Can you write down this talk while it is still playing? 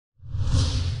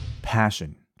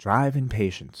passion, drive, and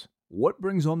patience. What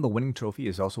brings home the winning trophy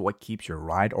is also what keeps your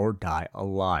ride or die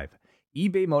alive.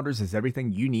 eBay Motors has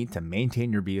everything you need to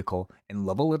maintain your vehicle and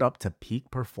level it up to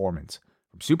peak performance.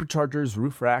 From superchargers,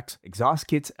 roof racks, exhaust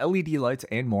kits, LED lights,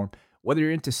 and more, whether you're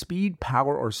into speed,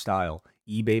 power, or style,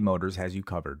 eBay Motors has you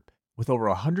covered. With over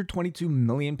 122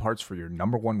 million parts for your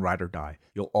number one ride or die,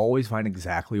 you'll always find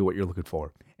exactly what you're looking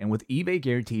for. And with eBay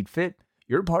Guaranteed Fit,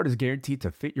 your part is guaranteed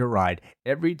to fit your ride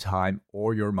every time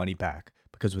or your money back.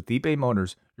 Because with eBay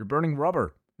Motors, you're burning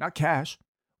rubber, not cash.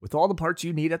 With all the parts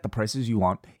you need at the prices you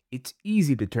want, it's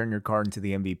easy to turn your car into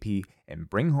the MVP and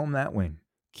bring home that win.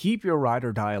 Keep your ride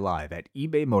or die alive at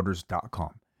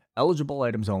ebaymotors.com. Eligible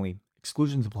items only.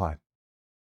 Exclusions apply.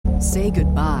 Say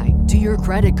goodbye to your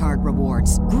credit card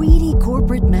rewards. Greedy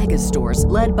corporate mega stores,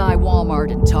 led by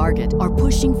Walmart and Target, are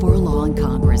pushing for a law in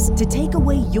Congress to take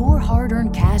away your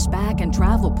hard-earned cash back and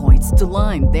travel points to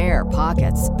line their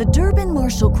pockets. The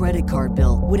Durbin-Marshall credit card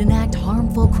bill would enact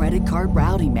harmful credit card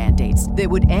routing mandates that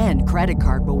would end credit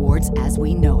card rewards as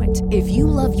we know it. If you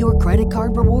love your credit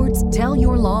card rewards, tell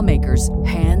your lawmakers,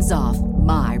 hands off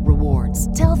my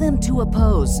rewards. Tell them to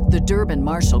oppose the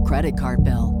Durbin-Marshall credit card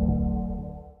bill.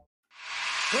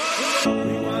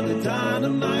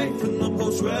 Rewind-A-Dynamite from the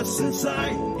post-wrestling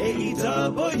site.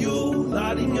 AEW,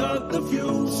 lighting up the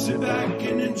fuse. Sit back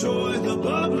and enjoy the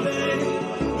bubbly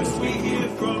as we hear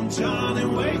from John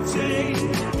and Wade.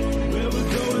 Where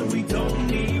we're going, we don't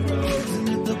need roads. And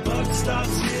if the buck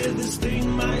stops here, this thing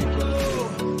might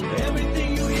blow.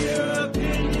 Everything you hear are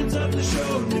opinions of the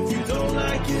show. And if you don't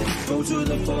like it, go to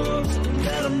the forums and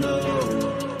let them know.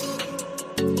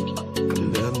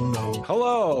 Let them know.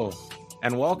 Hello.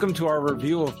 And welcome to our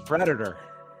review of Predator.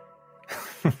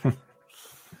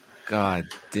 God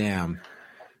damn.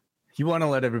 You want to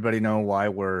let everybody know why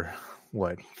we're,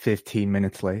 15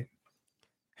 minutes late?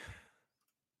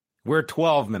 We're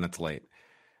 12 minutes late.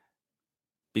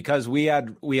 Because we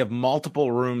have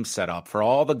multiple rooms set up for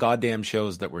all the goddamn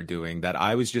shows that we're doing, that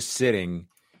I was just sitting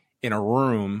in a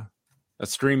room, a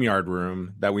StreamYard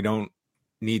room, that we don't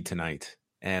need tonight.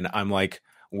 And I'm like,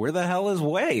 where the hell is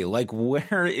Way? Like,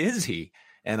 where is he?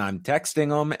 And I'm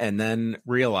texting him and then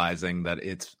realizing that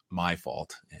it's my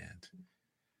fault. And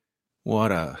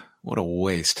what a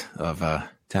waste of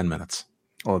 10 minutes.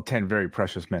 Well, 10 very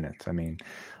precious minutes. I mean,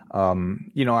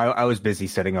 I was busy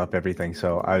setting up everything.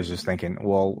 So I was just thinking,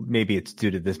 well, maybe it's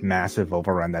due to this massive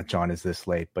overrun that John is this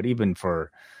late. But even for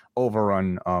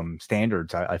overrun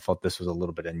standards, I felt this was a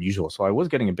little bit unusual. So I was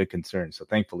getting a bit concerned. So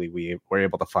thankfully we were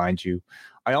able to find you.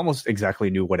 I almost exactly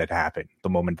knew what had happened the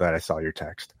moment that I saw your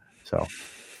text. So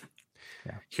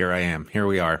yeah. Here I am. Here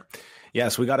we are.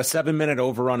 Yes, we got a 7-minute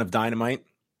overrun of Dynamite.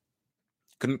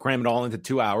 Couldn't cram it all into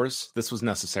 2 hours. This was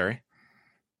necessary.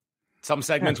 Some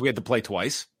segments we had to play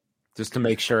twice just to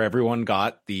make sure everyone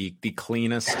got the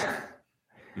cleanest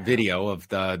video of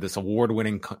this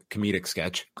award-winning comedic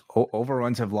sketch.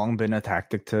 Overruns have long been a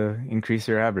tactic to increase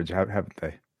your average, haven't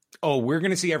they? Oh, we're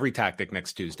going to see every tactic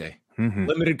next Tuesday. Mm-hmm.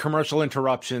 Limited commercial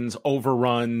interruptions,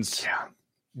 overruns. Yeah.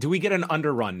 Do we get an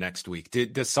underrun next week?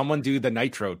 Does someone do the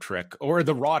Nitro trick, or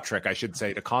the Raw trick, I should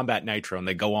say, to combat Nitro, and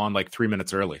they go on like 3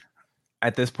 minutes early?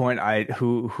 At this point,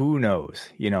 who knows?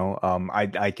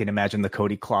 I can imagine the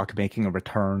Cody clock making a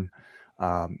return.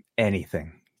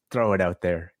 Anything. Throw it out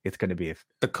there. It's going to be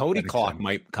the Cody clock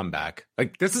might come back.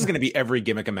 Like, this is going to be every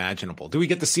gimmick imaginable. Do we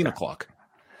get the Cena clock?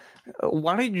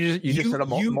 Why don't you just set up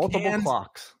multiple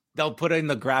clocks? They'll put in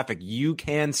the graphic. You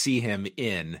can see him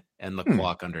in and the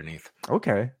clock underneath.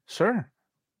 Okay, sure.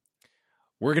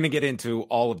 We're going to get into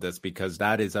all of this because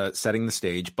that is setting the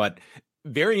stage. But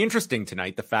very interesting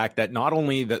tonight, the fact that not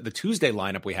only the Tuesday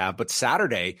lineup we have, but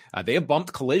Saturday, they have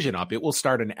bumped Collision up. It will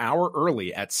start an hour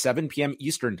early at 7 p.m.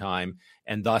 Eastern time,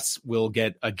 and thus will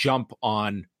get a jump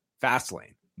on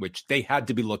Fastlane, which they had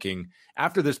to be looking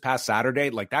after this past Saturday.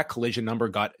 Like, that Collision number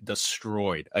got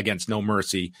destroyed against No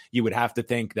Mercy. You would have to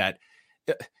think that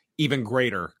even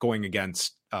greater going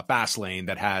against Fastlane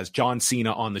that has John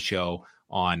Cena on the show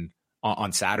on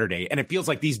Saturday. And it feels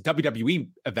like these WWE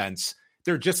events,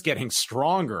 they're just getting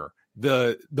stronger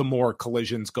the more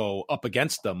collisions go up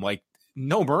against them. Like,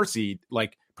 No Mercy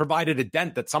provided a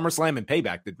dent that SummerSlam and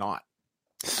Payback did not.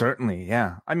 Certainly,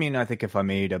 yeah. I mean, I think if I'm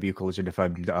AEW Collision, if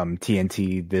I'm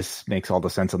TNT, this makes all the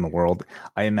sense in the world.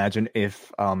 I imagine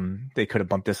if they could have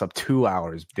bumped this up 2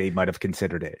 hours, they might have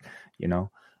considered it,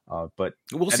 but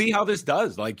we'll see how this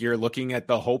does. Like, you're looking at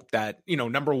the hope that,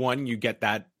 number one, you get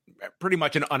that pretty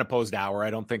much an unopposed hour.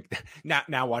 I don't think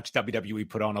now watch WWE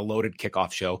put on a loaded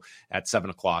kickoff show at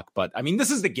 7:00. But I mean, this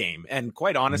is the game. And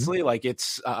quite honestly,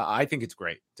 it's I think it's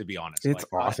great, to be honest. It's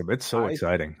awesome. It's so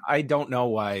exciting. I don't know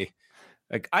why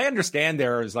Like, I understand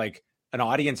there is like an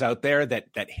audience out there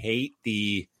that hate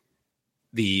the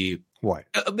what?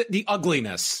 The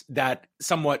ugliness that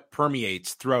somewhat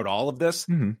permeates throughout all of this.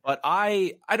 Mm-hmm. But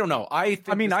I don't know. I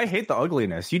hate the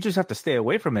ugliness. You just have to stay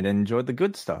away from it and enjoy the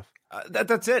good stuff.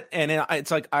 That's it. And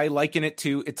it's like, I liken it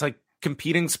to, it's like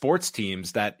competing sports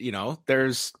teams that, you know,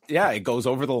 it goes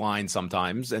over the line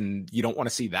sometimes and you don't want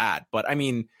to see that. But I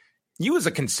mean, you as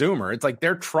a consumer, it's like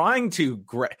they're trying to,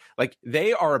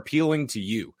 they are appealing to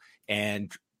you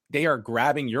and they are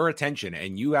grabbing your attention,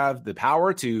 and you have the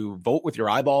power to vote with your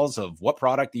eyeballs of what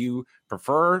product you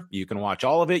prefer. You can watch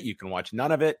all of it. You can watch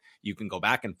none of it. You can go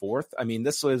back and forth. I mean,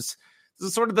 this is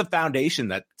sort of the foundation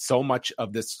that so much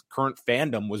of this current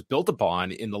fandom was built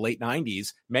upon in the late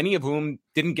 90s, many of whom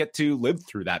didn't get to live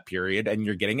through that period. And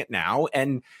you're getting it now,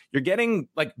 and you're getting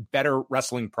like better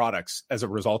wrestling products as a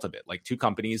result of it. Like, two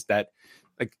companies that,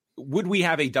 like, would we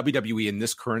have a WWE in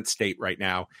this current state right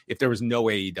now if there was no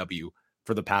AEW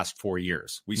for the past 4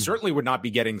 years? We certainly would not be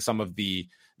getting some of the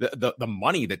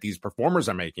money that these performers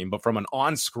are making, but from an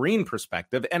on-screen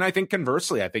perspective. And I think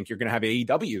conversely, I think you're going to have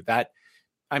AEW that,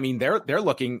 I mean, they're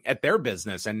looking at their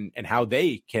business and how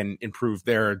they can improve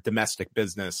their domestic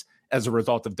business as a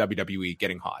result of WWE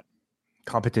getting hot.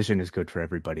 Competition is good for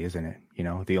everybody, isn't it? You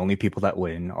know, the only people that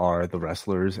win are the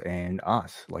wrestlers and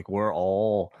us. Like, we're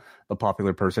all the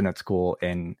popular person at school,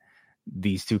 and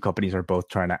these two companies are both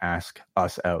trying to ask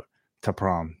us out to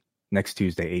prom next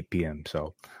Tuesday, 8 p.m.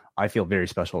 So I feel very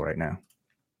special right now.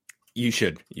 You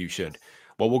should.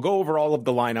 Well, we'll go over all of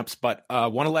the lineups, but I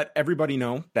want to let everybody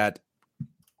know that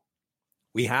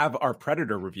we have our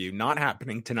Predator review not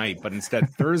happening tonight, but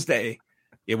instead Thursday,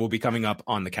 it will be coming up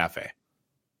on the cafe.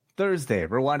 Thursday,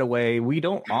 Rewind Away. We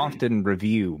don't often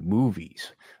review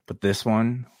movies, but this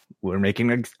one we're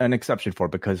making an exception for,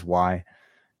 because why?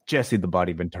 Jesse the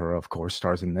Body Ventura, of course,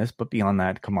 stars in this. But beyond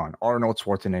that, come on, Arnold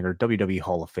Schwarzenegger, WWE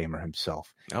Hall of Famer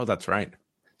himself. Oh, that's right.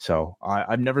 So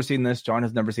I've never seen this. John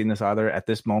has never seen this either. At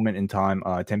this moment in time,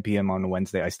 10 p.m. on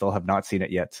Wednesday, I still have not seen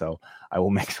it yet. So I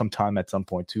will make some time at some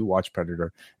point to watch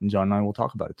Predator, and John and I will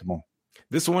talk about it tomorrow.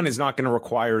 This one is not going to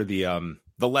require the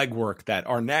legwork that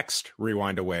our next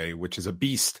Rewind Away, which is a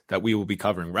beast that we will be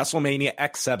covering, WrestleMania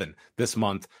X7 this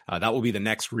month. That will be the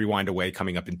next Rewind Away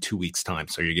coming up in 2 weeks' time.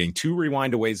 So you're getting 2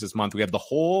 Rewind Aways this month. We have the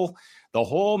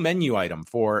whole menu item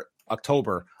for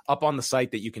October up on the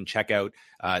site that you can check out.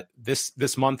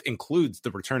 This month includes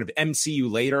the return of MCU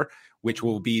Later, which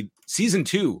will be season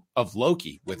 2 of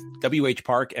Loki with W.H.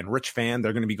 Park and Rich Fan.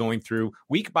 They're going to be going through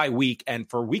week by week. And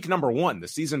for week number 1, the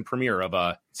season premiere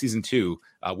of season 2,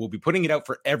 we'll be putting it out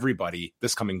for everybody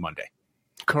this coming Monday.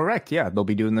 Correct. Yeah. They'll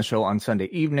be doing the show on Sunday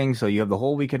evening. So you have the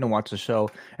whole weekend to watch the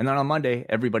show. And then on Monday,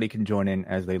 everybody can join in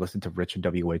as they listen to Rich and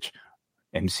WH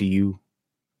MCU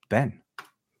then.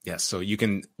 Yes, so you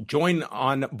can join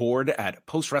on board at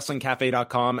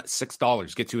postwrestlingcafe.com.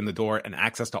 $6 gets you in the door and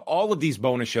access to all of these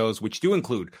bonus shows, which do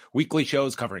include weekly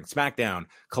shows covering SmackDown,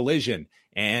 Collision,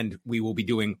 and we will be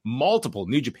doing multiple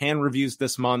New Japan reviews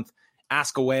this month,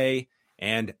 Ask Away,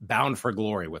 and Bound for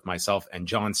Glory with myself and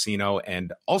John Cena.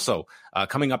 And also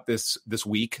coming up this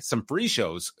week, some free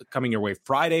shows coming your way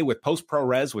Friday with Post Pro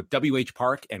Res with W.H.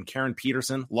 Park and Karen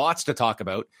Peterson. Lots to talk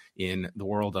about in the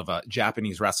world of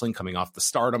Japanese wrestling, coming off the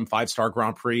Stardom 5-star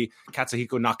Grand Prix,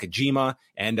 Katsuhiko Nakajima,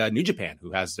 and New Japan,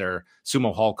 who has their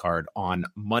Sumo Hall card on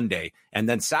Monday. And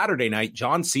then Saturday night,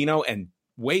 John Cena and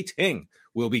Wei Ting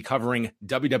will be covering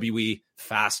WWE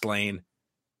Fastlane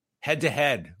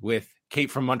head-to-head with Kate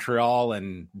from Montreal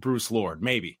and Bruce Lord,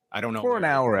 maybe. I don't know. For an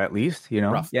hour at least, you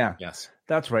know. Rough. Yeah. Yes.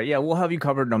 That's right. Yeah, we'll have you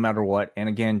covered no matter what. And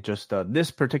again, just this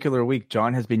particular week,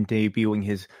 John has been debuting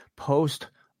his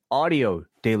post-audio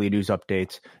daily news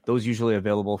updates. Those usually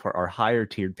available for our higher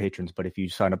tiered patrons. But if you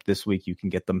sign up this week, you can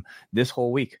get them this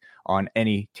whole week on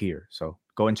any tier. So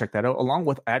go and check that out, along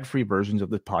with ad-free versions of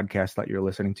the podcast that you're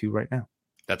listening to right now.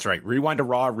 That's right. Rewind to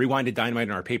Raw, Rewind to Dynamite,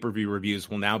 and our pay-per-view reviews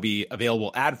will now be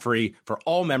available ad-free for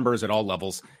all members at all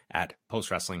levels at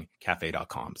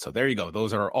postwrestlingcafe.com. So there you go.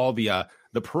 Those are all the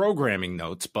programming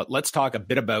notes. But let's talk a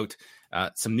bit about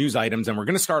some news items. And we're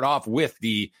going to start off with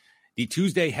the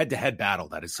Tuesday head-to-head battle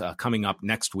that is coming up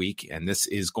next week. And this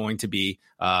is going to be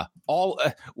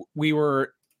we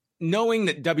were knowing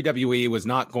that WWE was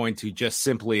not going to just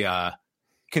simply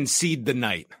concede the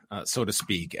night, so to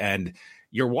speak. And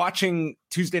you're watching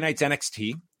Tuesday night's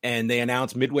NXT, and they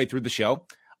announced midway through the show,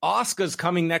 Asuka's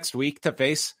coming next week to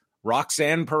face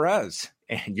Roxanne Perez.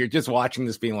 And you're just watching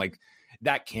this being like,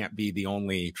 that can't be the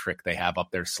only trick they have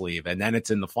up their sleeve. And then it's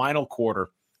in the final quarter.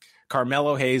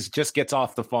 Carmelo Hayes just gets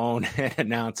off the phone and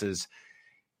announces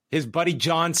his buddy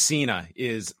John Cena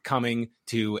is coming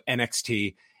to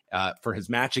NXT. for his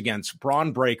match against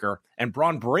Braun Breaker, and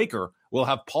Braun Breaker will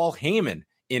have Paul Heyman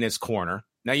in his corner.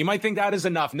 Now, you might think that is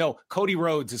enough. No, Cody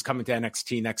Rhodes is coming to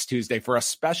NXT next Tuesday for a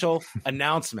special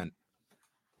announcement.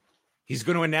 He's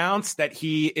going to announce that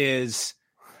he is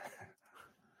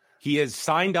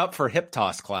signed up for hip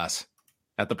toss class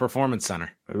at the Performance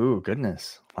Center. Ooh,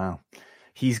 goodness. Wow.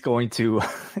 He's going to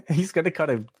cut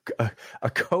a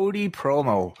Cody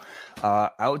promo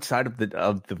outside of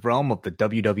the realm of the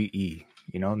WWE.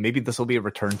 You know, maybe this will be a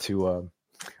return to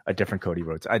a different Cody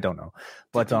Rhodes. I don't know.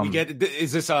 But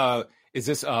is this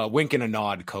a wink and a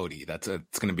nod, Cody? It's going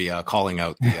to be calling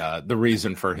out the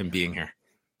reason for him being here.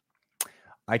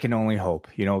 I can only hope.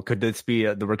 You know, could this be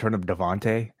the return of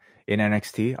Devontae in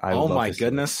NXT? Oh my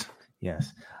goodness.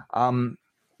 Yes.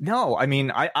 No, I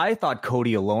mean, I thought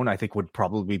Cody alone, I think, would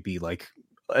probably be like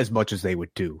as much as they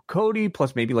would do. Cody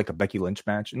plus maybe like a Becky Lynch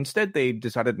match. Instead, they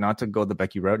decided not to go the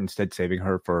Becky route, instead saving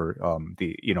her for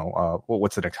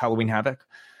what's the next Halloween Havoc?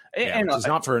 And it's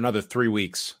not for another 3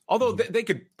 weeks. Although they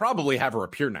could probably have her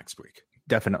appear next week.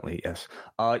 Definitely, yes.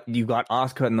 You got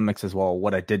Asuka in the mix as well.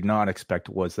 What I did not expect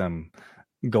was them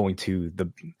going to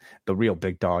the real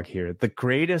big dog here, the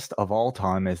greatest of all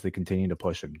time, as they continue to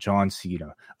push him, John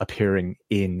Cena, appearing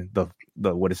in the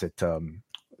what is it?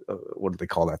 What do they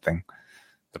call that thing?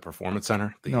 The Performance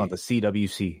Center? The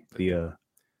CWC. Whatever.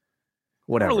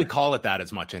 I don't really call it that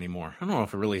as much anymore. I don't know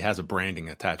if it really has a branding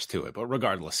attached to it, but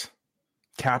regardless,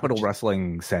 Capital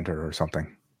Wrestling Center or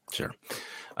something. Sure.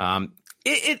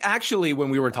 It actually,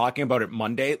 when we were talking about it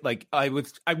Monday, like I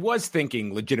was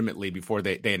thinking legitimately before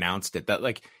they announced it that,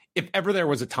 like, if ever there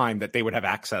was a time that they would have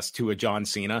access to a John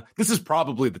Cena, this is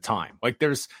probably the time. Like,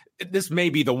 this may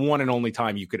be the one and only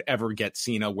time you could ever get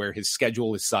Cena where his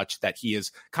schedule is such that he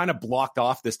is kind of blocked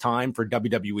off this time for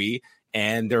WWE,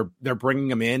 and they're bringing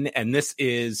him in. And this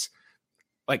is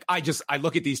like, I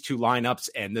look at these two lineups,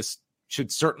 and this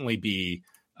should certainly be,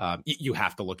 you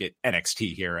have to look at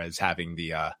NXT here as having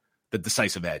the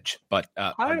decisive edge, but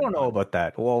I don't know about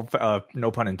that. Well, no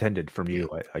pun intended from you,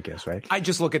 I guess, right? I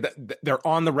just look at they're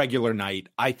on the regular night.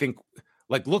 I think,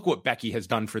 like, look what Becky has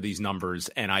done for these numbers,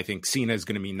 and I think Cena is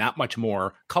going to mean that much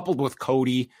more. Coupled with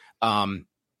Cody,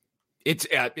 it's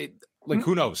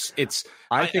who knows?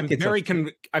 I'm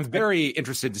very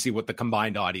interested to see what the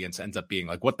combined audience ends up being,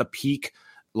 like what the peak,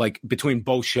 like, between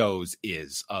both shows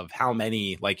is of how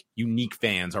many like unique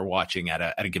fans are watching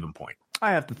at a given point.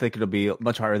 I have to think it'll be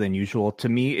much higher than usual. To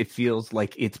me, it feels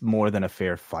like it's more than a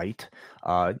fair fight.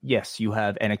 Yes, you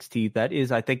have NXT that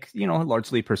is, I think,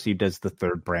 largely perceived as the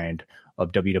third brand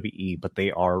of WWE, but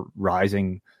they are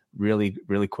rising really,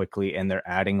 really quickly, and they're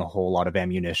adding a whole lot of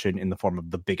ammunition in the form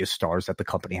of the biggest stars that the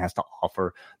company has to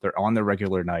offer. They're on their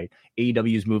regular night.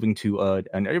 AEW is moving to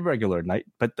an irregular night,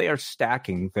 but they are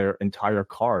stacking their entire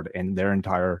card and their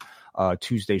entire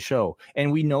Tuesday show.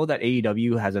 And we know that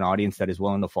AEW has an audience that is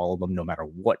willing to follow them no matter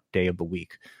what day of the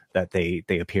week that they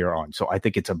appear on. So I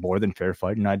think it's a more than fair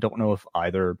fight. And I don't know if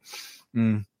either,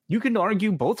 you can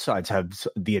argue both sides have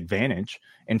the advantage.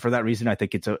 And for that reason, I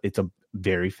think it's a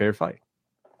very fair fight.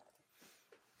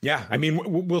 Yeah. I mean,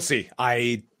 we'll see.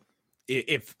 I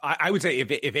would say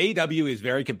if AEW is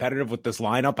very competitive with this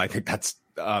lineup, I think that's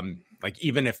like,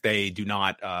 even if they do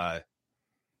not,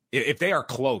 if they are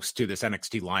close to this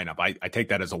NXT lineup, I take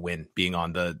that as a win, being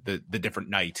on the different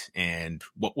night and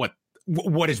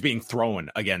what is being thrown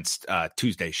against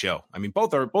Tuesday's show. I mean,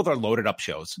 both are loaded up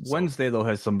shows. So. Wednesday, though,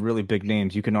 has some really big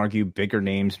names. You can argue bigger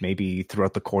names maybe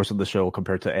throughout the course of the show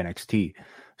compared to NXT.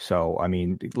 So, I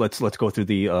mean, let's go through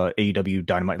the AEW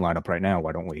Dynamite lineup right now.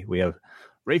 Why don't we? We have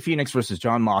Rey Fenix versus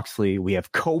Jon Moxley. We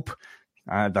have Cope.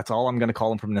 That's all I'm going to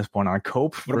call him from this point on.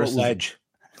 Cope versus Ledge.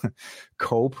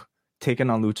 Cope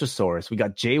taking on Luchasaurus. We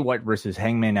got Jay White versus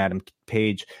Hangman Adam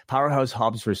Page, Powerhouse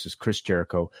Hobbs versus Chris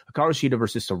Jericho, Hikaru Shida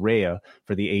versus Saraya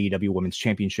for the AEW Women's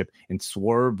Championship, and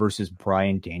Swerve versus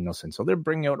Bryan Danielson. So they're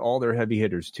bringing out all their heavy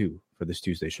hitters too for this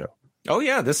Tuesday show. Oh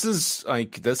yeah, this is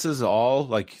all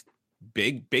like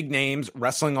big names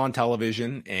wrestling on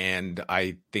television, and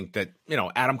I think that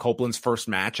Adam Copeland's first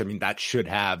match, I mean, that should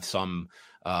have some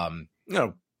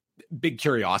big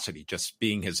curiosity, just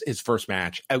being his first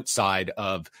match outside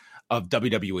of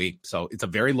WWE. So it's a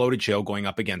very loaded show going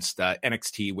up against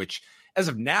NXT, which as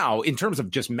of now, in terms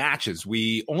of just matches,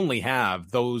 we only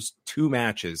have those two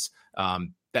matches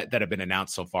that have been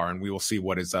announced so far, and we will see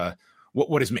what is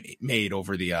made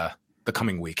over the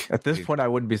coming week. At this point, I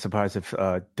wouldn't be surprised if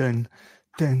Brock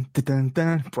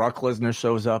Lesnar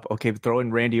shows up. Okay, throw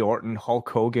in Randy Orton, Hulk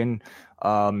Hogan,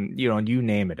 you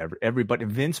name it. Everybody.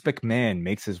 Vince McMahon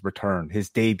makes his return, his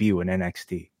debut in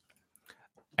NXT.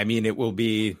 I mean, it will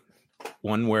be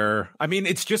one where, I mean,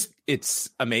 it's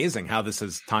amazing how this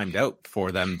has timed out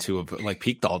for them to have like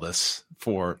peaked all this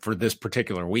for this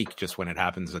particular week, just when it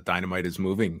happens that Dynamite is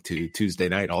moving to Tuesday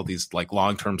night. All these like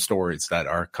long-term stories that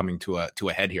are coming to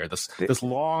a head here. This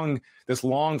long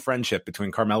friendship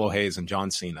between Carmelo Hayes and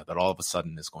John Cena that all of a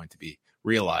sudden is going to be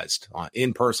realized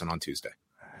in person on Tuesday.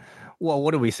 Well,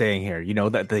 what are we saying here?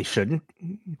 That they shouldn't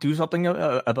do something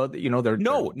about, their...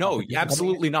 No,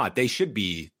 absolutely not. They should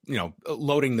be,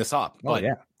 loading this up. But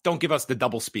don't give us the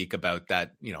double speak about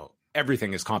that,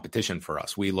 everything is competition for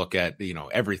us. We look at,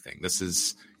 everything. This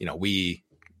is, we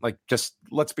like, just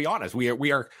let's be honest.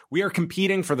 We are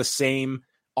competing for the same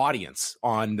audience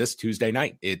on this Tuesday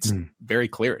night. It's very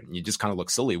clear. And you just kind of look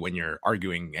silly when you're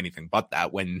arguing anything but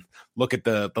that, when look at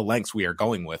the lengths we are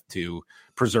going with to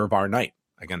preserve our night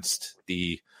against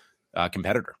the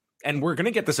competitor. And we're going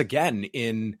to get this again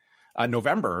in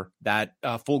November, that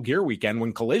Full Gear weekend,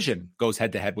 when Collision goes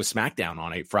head to head with SmackDown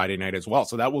on a Friday night as well.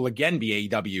 So that will again be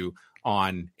AEW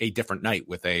on a different night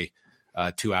with a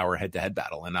 2-hour head to head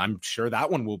battle. And I'm sure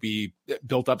that one will be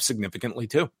built up significantly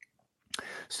too.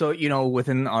 So,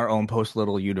 within our own Post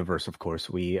Little universe, of course,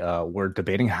 we were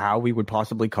debating how we would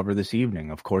possibly cover this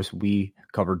evening. Of course, we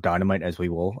covered Dynamite, as we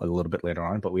will a little bit later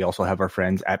on, but we also have our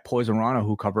friends at Poison Rana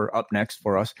who cover Up Next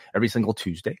for us every single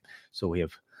Tuesday. So we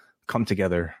have come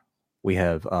together. We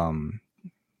have,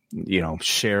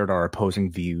 shared our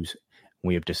opposing views.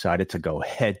 We have decided to go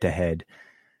head to head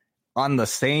on the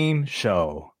same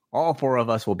show. All four of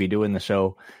us will be doing the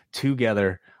show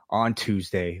together on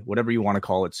Tuesday, whatever you want to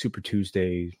call it, Super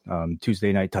Tuesday,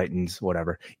 Tuesday Night Titans,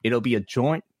 whatever. It'll be a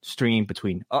joint stream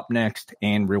between Up Next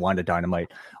and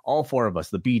Rewind-A-Dynamite. All four of us,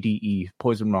 the BDE,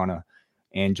 Poison Rana,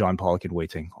 and John Pollock and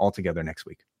Waiting, all together next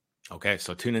week. Okay,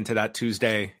 so tune into that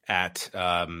Tuesday at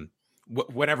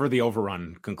whenever the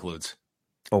overrun concludes.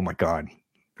 Oh my God!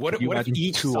 What if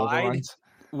each side?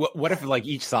 What if like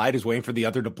each side is waiting for the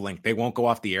other to blink? They won't go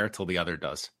off the air till the other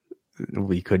does.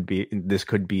 This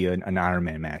could be an Iron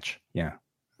Man match. Yeah.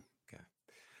 Okay.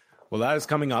 Well, that is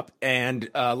coming up. And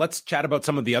let's chat about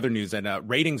some of the other news and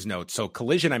ratings notes. So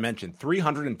Collision, I mentioned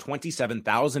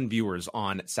 327,000 viewers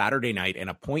on Saturday night and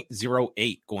a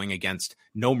 0.08 going against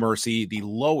No Mercy, the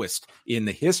lowest in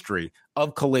the history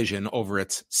of Collision over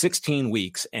its 16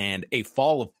 weeks, and a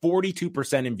fall of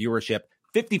 42% in viewership,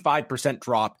 55%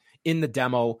 drop in the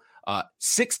demo.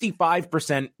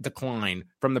 65% decline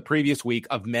from the previous week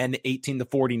of men 18 to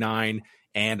 49,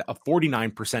 and a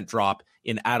 49% drop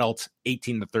in adults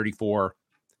 18 to 34,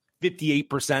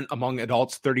 58% among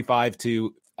adults 35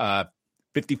 to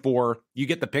 54. You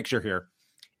get the picture here.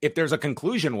 If there's a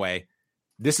conclusion way,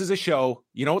 this is a show.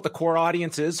 You know what the core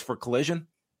audience is for Collision?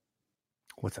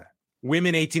 What's that?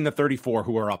 Women 18 to 34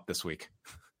 who are up this week.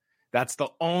 That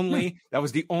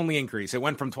was the only increase. It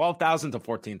went from 12,000 to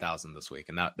 14,000 this week,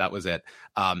 and that was it.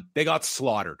 They got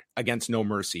slaughtered against No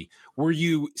Mercy. Were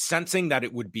you sensing that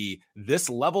it would be this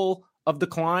level of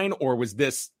decline, or was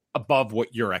this above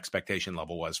what your expectation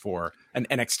level was for an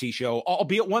NXT show,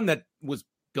 albeit one that was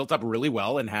built up really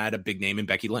well and had a big name in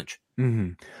Becky Lynch?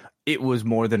 Mm-hmm. It was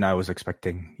more than I was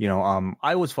expecting.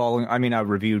 I was following. I mean, I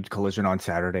reviewed Collision on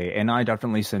Saturday, and I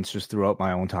definitely sensed just throughout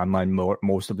my own timeline,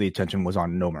 most of the attention was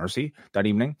on No Mercy that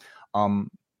evening.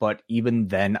 But even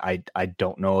then, I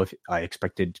don't know if I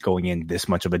expected going in this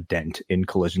much of a dent in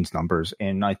Collision's numbers.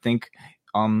 And I think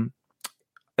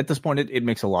at this point, it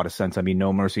makes a lot of sense. I mean,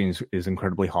 No Mercy is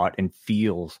incredibly hot and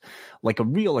feels like a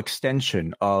real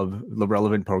extension of the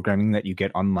relevant programming that you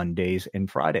get on Mondays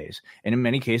and Fridays. And in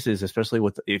many cases, especially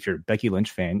if you're a Becky Lynch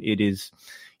fan, it is,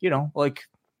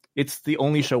 it's the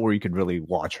only show where you could really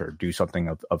watch her do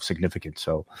something of significance.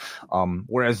 So,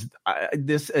 whereas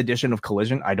this edition of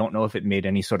Collision, I don't know if it made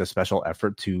any sort of special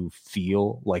effort to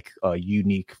feel like a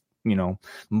unique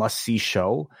must-see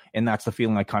show, and that's the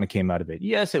feeling I kind of came out of it.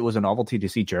 Yes, it was a novelty to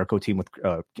see Jericho team with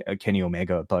Kenny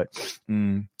Omega, but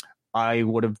I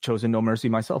would have chosen No Mercy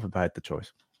myself if I had the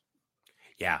choice.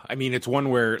 Yeah, I mean, it's one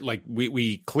where like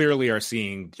we clearly are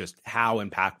seeing just how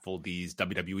impactful these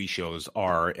WWE shows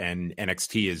are, and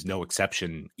NXT is no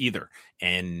exception either.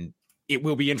 And it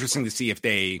will be interesting to see if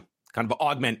they kind of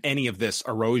augment any of this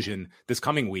erosion this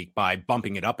coming week by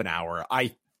bumping it up an hour.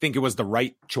 I think it was the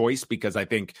right choice, because I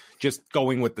think just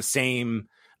going with the same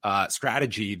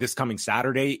strategy this coming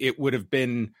Saturday, we would have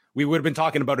been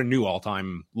talking about a new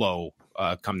all-time low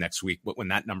come next week when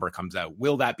that number comes out.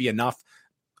 Will that be enough?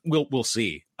 We'll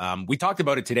see. We talked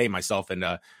about it today, myself and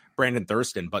Brandon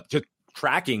Thurston, but just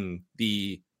tracking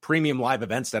the premium live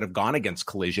events that have gone against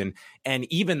Collision,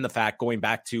 and even the fact going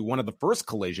back to one of the first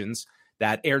Collisions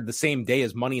that aired the same day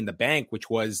as Money in the Bank,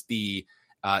 which was the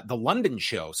the London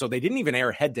show. So they didn't even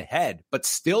air head to head, but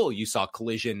still you saw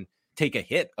Collision take a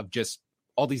hit of just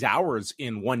all these hours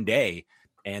in one day.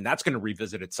 And that's going to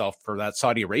revisit itself for that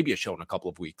Saudi Arabia show in a couple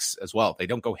of weeks as well. They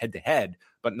don't go head to head,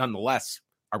 but nonetheless,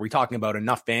 are we talking about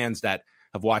enough fans that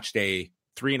have watched a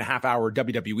 3.5 hour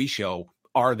WWE show?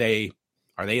 Are they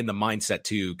in the mindset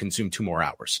to consume 2 more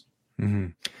hours? Mm-hmm.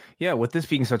 Yeah, with this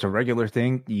being such a regular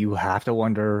thing, you have to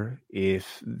wonder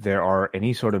if there are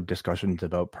any sort of discussions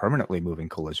about permanently moving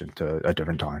Collision to a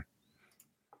different time.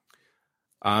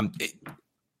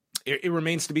 It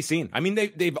remains to be seen. I mean,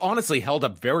 they've honestly held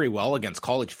up very well against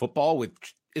college football,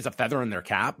 which is a feather in their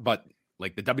cap, but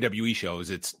like the WWE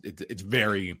shows, it's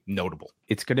very notable.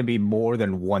 It's going to be more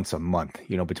than once a month,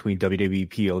 between WWE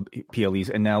PLEs,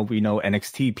 and now we know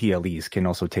NXT PLEs can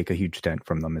also take a huge dent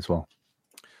from them as well.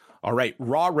 All right,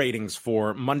 Raw ratings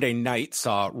for Monday night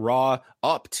saw Raw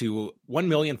up to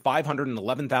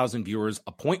 1,511,000 viewers,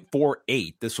 a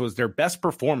 0.48. This was their best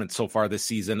performance so far this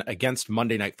season against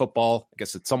Monday Night Football. I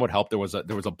guess it somewhat helped. There was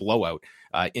a blowout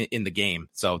in the game,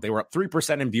 so they were up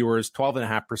 3% in viewers,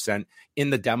 12.5%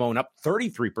 in the demo, and up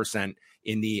 33%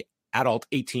 in the adult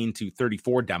 18 to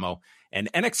 34 demo.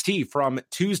 And NXT from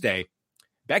Tuesday,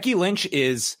 Becky Lynch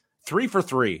is 3 for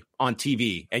 3 on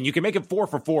TV, and you can make it 4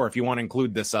 for 4 if you want to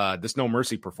include this No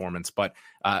Mercy performance. But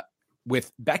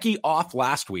with Becky off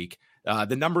last week,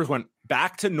 the numbers went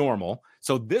back to normal.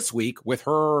 So this week, with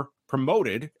her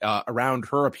promoted around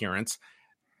her appearance,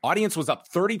 audience was up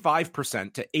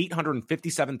 35% to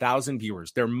 857,000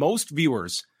 viewers. Their most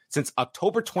viewers since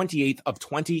October 28th of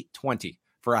 2020.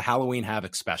 For a Halloween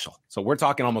Havoc special. So we're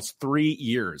talking almost 3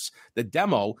 years. The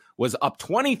demo was up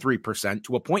 23%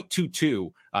 to a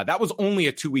 0.22. That was only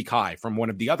a 2-week high from one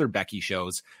of the other Becky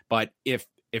shows. But if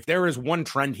there is one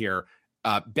trend here,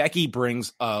 Becky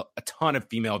brings a ton of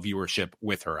female viewership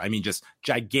with her. I mean, just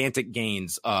gigantic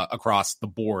gains across the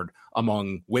board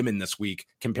among women this week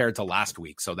compared to last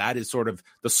week. So that is sort of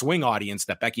the swing audience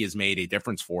that Becky has made a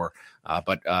difference for,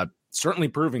 but certainly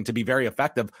proving to be very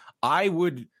effective. I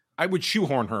would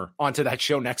shoehorn her onto that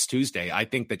show next Tuesday. I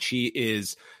think that she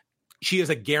is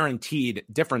a guaranteed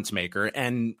difference maker,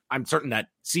 and I'm certain that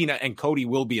Cena and Cody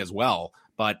will be as well.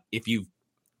 But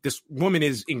this woman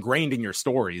is ingrained in your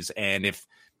stories, and if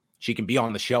she can be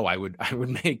on the show, I would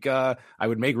make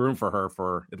room for her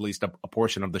for at least a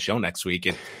portion of the show next week.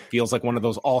 It feels like one of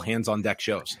those all hands on deck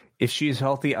shows. If she's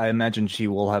healthy, I imagine she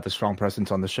will have a strong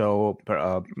presence on the show,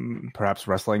 perhaps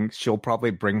wrestling. She'll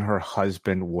probably bring her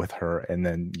husband with her, and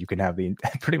then you can have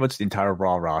pretty much the entire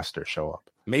Raw roster show up.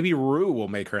 Maybe Rue will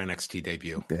make her NXT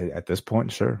debut. At this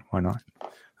point, sure. Why not?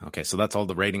 Okay, so that's all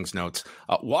the ratings notes.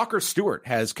 Walker Stewart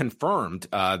has confirmed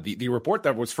the report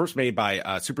that was first made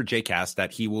by Super J-Cast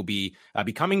that he will be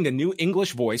becoming the new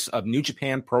English voice of New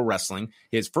Japan Pro Wrestling.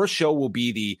 His first show will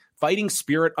be the Fighting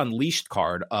Spirit Unleashed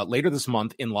card later this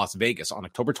month in Las Vegas on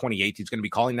October 28th. He's going to be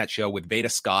calling that show with Veda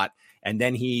Scott. And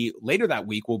then he later that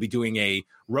week will be doing a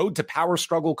Road to Power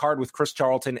Struggle card with Chris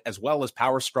Charlton, as well as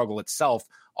Power Struggle itself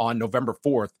on November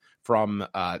 4th from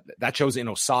that show's in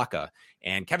Osaka.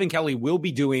 And Kevin Kelly will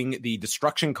be doing the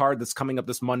Destruction card that's coming up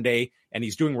this Monday, and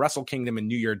he's doing Wrestle Kingdom and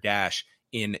New Year Dash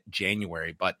in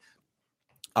January. But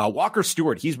Walker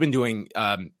Stewart, he's been doing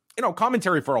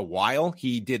commentary for a while.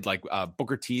 He did like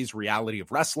Booker T's Reality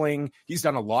of Wrestling. He's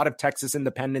done a lot of Texas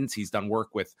Independence. He's done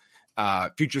work with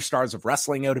Future Stars of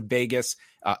Wrestling out of Vegas.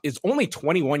 Is only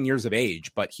 21 years of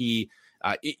age, but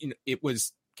it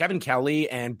was Kevin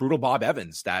Kelly and Brutal Bob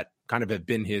Evans that kind of have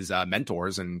been his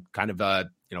mentors and kind of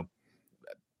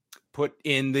put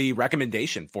in the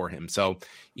recommendation for him. So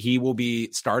he will be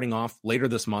starting off later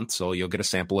this month. So you'll get a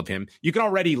sample of him. You can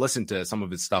already listen to some of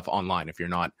his stuff online if you're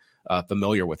not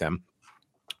familiar with him.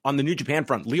 On the New Japan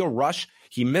front, Leo Rush,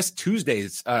 he missed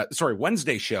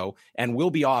Wednesday's show and will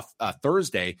be off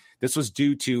Thursday. This was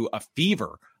due to a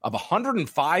fever of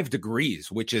 105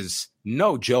 degrees, which is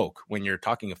no joke when you're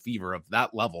talking a fever of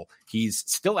that level. He's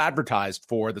still advertised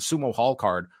for the Sumo Hall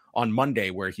card on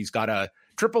Monday, where he's got a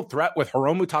triple threat with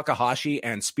Hiromu Takahashi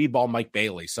and Speedball Mike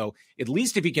Bailey. So at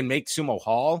least if he can make Sumo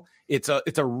Hall, it's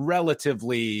a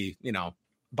relatively,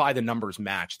 by the numbers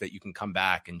match that you can come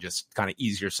back and just kind of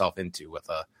ease yourself into with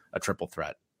a triple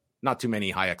threat. Not too many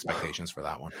high expectations for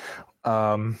that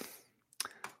one.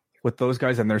 With those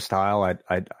guys and their style,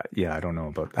 I don't know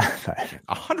about that.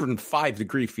 105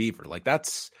 degree fever, like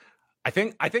that's. I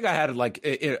think I had like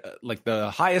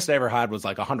the highest I ever had was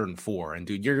like 104, and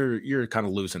dude, you're kind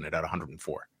of losing it at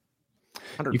 104.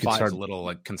 105 is a little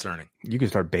like concerning. You can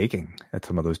start baking at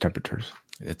some of those temperatures.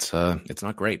 It's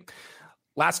not great.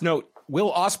 Last note.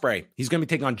 Will Ospreay, he's going to be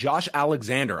taking on Josh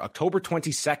Alexander October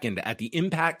 22nd at the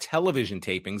Impact Television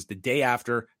tapings the day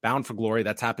after Bound for Glory.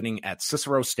 That's happening at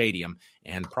Cicero Stadium,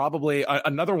 and probably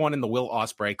another one in the Will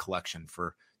Ospreay collection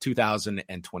for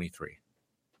 2023.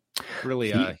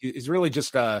 Really, he's really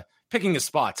just picking his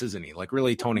spots, isn't he? Like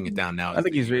really toning it down now. I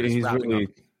think he's really he's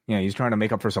trying to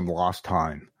make up for some lost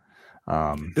time.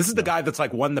 This is the guy that's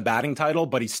like won the batting title,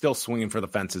 but he's still swinging for the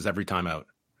fences every time out.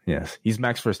 Yes, he's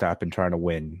Max Verstappen trying to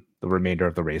win the remainder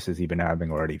of the races, he's been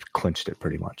having already clinched it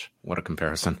pretty much. What a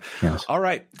comparison. Yes. All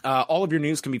right. All of your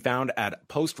news can be found at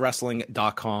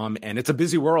postwrestling.com. And it's a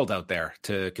busy world out there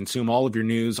to consume all of your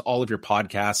news, all of your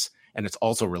podcasts. And it's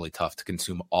also really tough to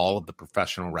consume all of the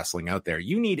professional wrestling out there.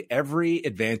 You need every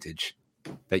advantage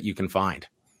that you can find.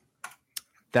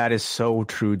 That is so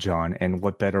true, John. And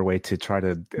what better way to try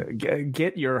to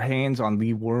get your hands on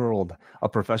the world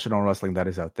of professional wrestling that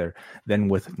is out there than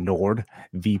with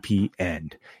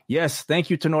NordVPN. Yes, thank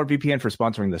you to NordVPN for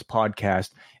sponsoring this podcast.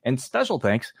 And special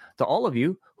thanks to all of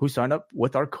you who signed up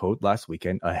with our code last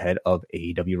weekend ahead of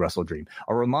AEW Wrestle Dream.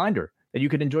 A reminder that you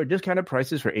can enjoy discounted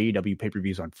prices for AEW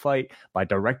pay-per-views on Fight by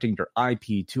directing your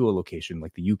IP to a location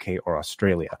like the UK or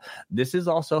Australia. This is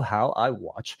also how I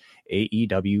watch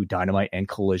AEW, Dynamite, and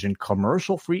Collision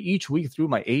commercial-free each week through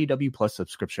my AEW Plus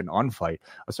subscription on Fight,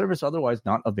 a service otherwise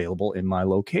not available in my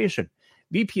location.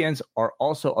 VPNs are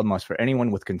also a must for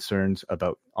anyone with concerns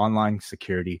about online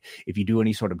security. If you do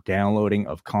any sort of downloading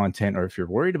of content, or if you're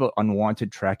worried about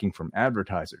unwanted tracking from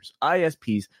advertisers,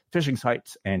 ISPs, phishing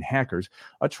sites, and hackers,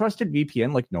 a trusted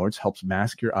VPN like Nord's helps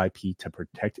mask your IP to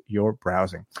protect your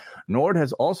browsing. Nord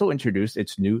has also introduced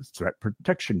its new threat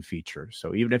protection feature.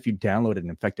 So even if you download an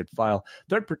infected file,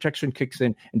 threat protection kicks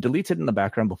in and deletes it in the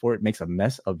background before it makes a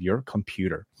mess of your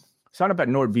computer. Sign up at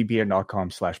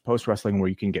nordvpn.com/postwrestling where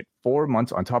you can get 4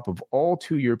 months on top of all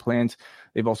 2-year plans.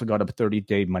 They've also got a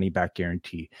 30-day money-back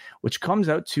guarantee, which comes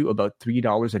out to about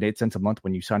 $3.08 a month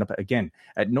when you sign up again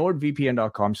at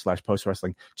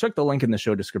nordvpn.com/postwrestling. Check the link in the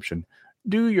show description.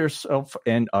 Do yourself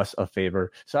and us a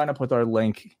favor. Sign up with our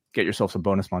link, get yourself some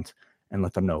bonus months, and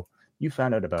let them know you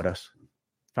found out about us.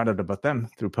 Found out about them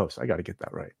through posts. I got to get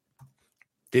that right.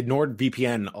 Did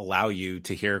NordVPN allow you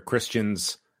to hear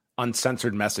Christian's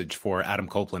uncensored message for Adam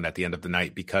Copeland at the end of the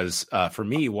night? Because for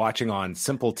me, watching on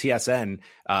Simple TSN,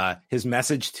 his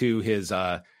message to his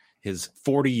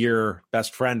 40-year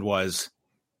best friend was,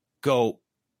 "Go."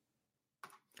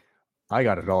 I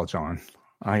got it all, John.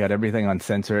 I got everything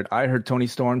uncensored. I heard Tony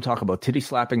Storm talk about titty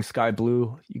slapping Sky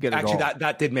Blue. You get it Actually, all.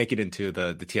 that did make it into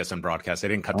the TSN broadcast. They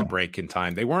didn't cut the break in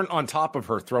time. They weren't on top of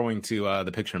her throwing to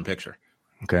the picture-in-picture.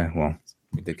 Okay, well.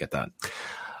 We did get that.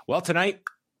 Well, tonight,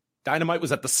 Dynamite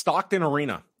was at the Stockton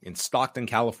Arena in Stockton,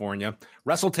 California.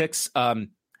 WrestleTix,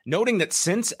 noting that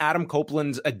since Adam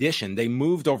Copeland's addition, they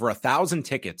moved over 1,000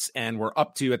 tickets and were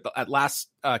up to, at last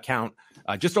count,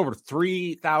 just over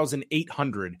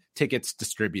 3,800 tickets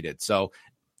distributed. So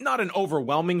not an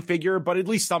overwhelming figure, but at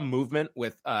least some movement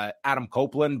with Adam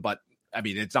Copeland. But I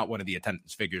mean, it's not one of the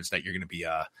attendance figures that you're going to be,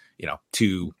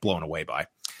 too blown away by.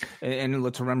 And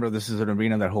let's remember, this is an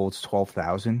arena that holds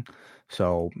 12,000.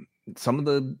 So some of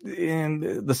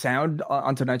the sound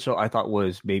on tonight's show I thought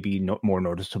was maybe more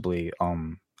noticeably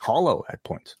hollow at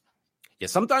points. Yeah,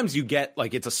 sometimes you get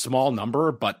like it's a small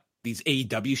number, but these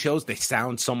AEW shows, they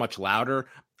sound so much louder.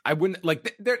 I wouldn't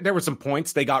like there were some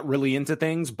points they got really into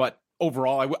things, but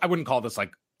overall, I wouldn't call this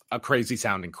like a crazy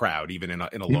sounding crowd, even in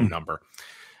a low number.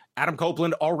 Adam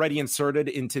Copeland already inserted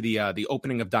into the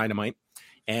opening of Dynamite,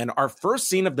 and our first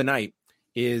scene of the night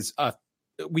is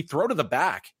we throw to the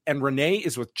back, and Renee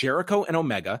is with Jericho and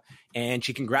Omega, and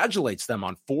she congratulates them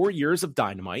on 4 years of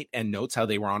Dynamite and notes how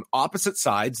they were on opposite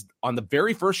sides on the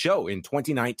very first show in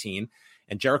 2019.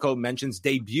 And Jericho mentions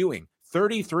debuting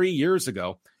 33 years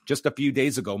ago, just a few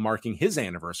days ago, marking his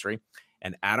anniversary.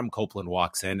 And Adam Copeland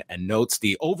walks in and notes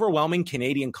the overwhelming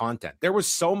Canadian content. There was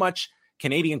so much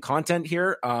Canadian content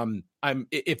here.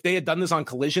 If they had done this on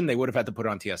Collision, they would have had to put it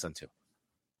on TSN too.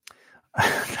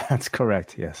 That's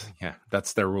correct. Yes. Yeah,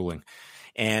 that's their ruling.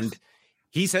 And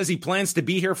he says he plans to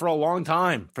be here for a long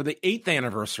time for the 8th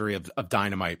anniversary of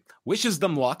Dynamite, wishes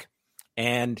them luck.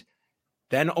 And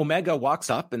then Omega walks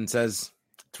up and says,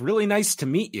 "It's really nice to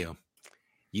meet you.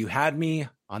 You had me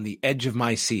on the edge of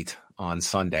my seat on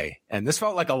Sunday." And this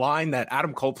felt like a line that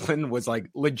Adam Copeland was like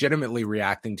legitimately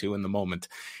reacting to in the moment.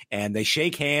 And they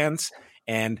shake hands,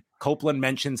 and Copeland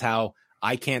mentions how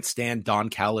I can't stand Don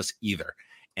Callis either.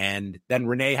 And then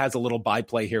Renee has a little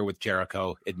byplay here with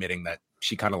Jericho, admitting that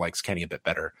she kind of likes Kenny a bit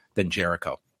better than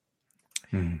Jericho.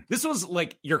 This was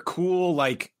like your cool,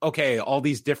 like, okay, all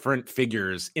these different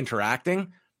figures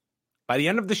interacting. By the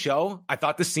end of the show, I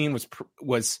thought this scene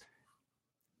was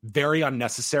very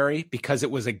unnecessary because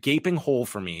it was a gaping hole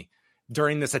for me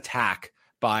during this attack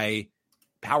by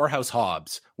Powerhouse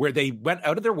Hobbs, where they went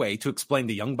out of their way to explain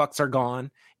the Young Bucks are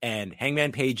gone and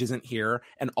Hangman Page isn't here.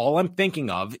 And all I'm thinking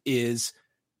of is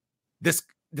this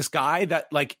guy that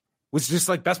like was just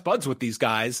like best buds with these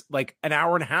guys like an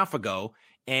hour and a half ago.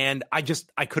 And I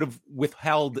could have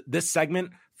withheld this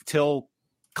segment till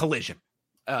Collision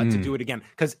to do it again.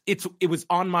 Cause it was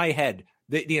on my head.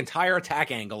 The entire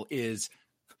attack angle is,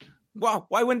 well,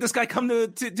 why wouldn't this guy come to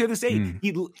this aid?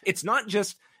 It's not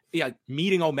just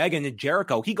meeting Omega and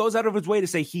Jericho. He goes out of his way to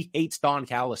say he hates Don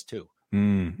Callis too.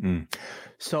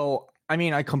 So, I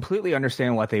mean, I completely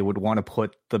understand why they would want to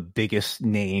put the biggest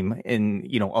name in,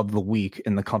 of the week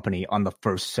in the company on the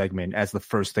first segment as the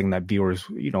first thing that viewers,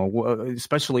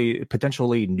 especially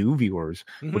potentially new viewers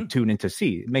would tune in to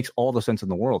see. It makes all the sense in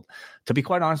the world. To be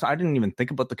quite honest, I didn't even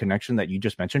think about the connection that you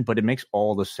just mentioned, but it makes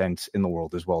all the sense in the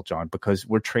world as well, John, because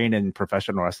we're trained in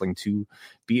professional wrestling to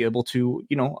be able to,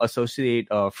 associate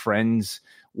friends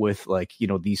with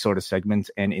these sort of segments,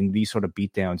 and in these sort of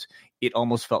beatdowns, it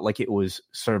almost felt like it was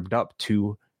served up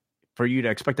for you to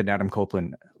expect an Adam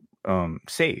Copeland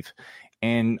save.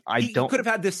 And you could have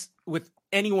had this with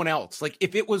anyone else. Like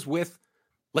if it was with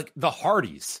like the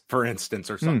Hardys, for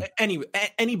instance, or something,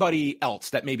 anybody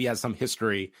else that maybe has some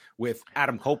history with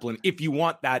Adam Copeland, if you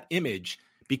want that image,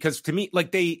 because to me,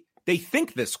 like they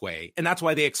think this way, and that's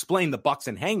why they explain the Bucks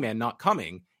and Hangman not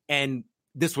coming. And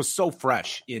this was so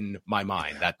fresh in my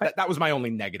mind that was my only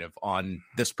negative on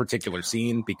this particular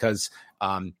scene, because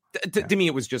to me,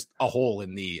 it was just a hole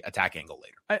in the attack angle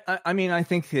later. I mean, I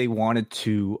think they wanted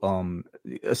to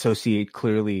associate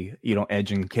clearly,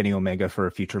 Edge and Kenny Omega for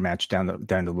a future match down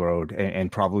the road, and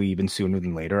probably even sooner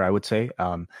than later, I would say.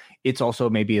 It's also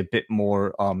maybe a bit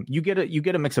more. You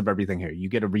get a mix of everything here. You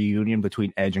get a reunion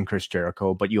between Edge and Chris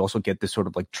Jericho, but you also get this sort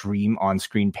of like dream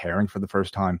on-screen pairing for the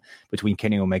first time between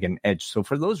Kenny Omega and Edge. So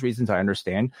for those reasons, I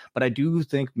understand, but I do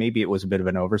think maybe it was a bit of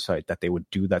an oversight that they would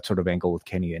do that sort of angle with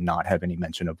Kenny and not have any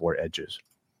mention of where Edge is.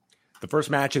 The first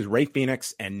match is Rey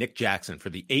Fénix and Nick Jackson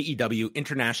for the AEW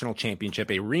International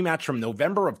Championship, a rematch from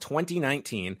November of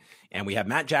 2019. And we have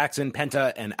Matt Jackson,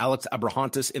 Penta, and Alex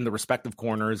Abrahantes in the respective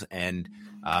corners. And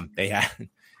they had,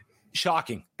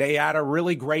 shocking, they had a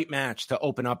really great match to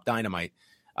open up Dynamite.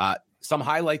 Some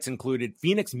highlights included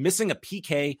Fénix missing a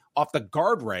PK off the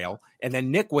guardrail, and then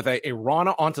Nick with a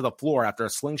Rana onto the floor after a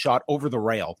slingshot over the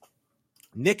rail.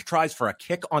 Nick tries for a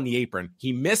kick on the apron.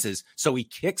 He misses, so he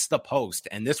kicks the post,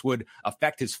 and this would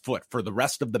affect his foot for the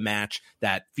rest of the match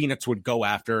that Fénix would go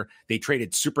after. They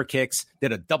traded super kicks,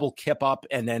 did a double kip up,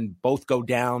 and then both go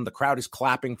down. The crowd is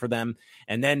clapping for them.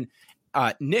 And then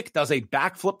Nick does a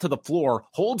backflip to the floor,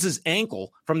 holds his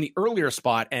ankle from the earlier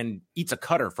spot, and eats a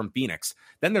cutter from Fénix.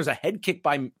 Then there's a head kick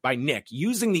by Nick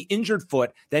using the injured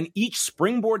foot, then each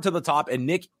springboard to the top, and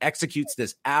Nick executes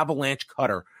this avalanche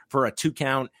cutter for a 2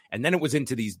 count. And then it was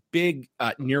into these big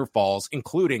near falls,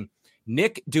 including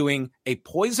Nick doing a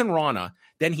poison Rana.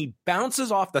 Then he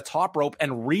bounces off the top rope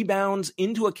and rebounds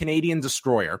into a Canadian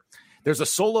destroyer. There's a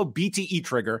solo BTE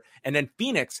trigger, and then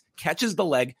Fénix catches the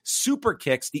leg, super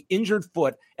kicks the injured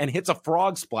foot, and hits a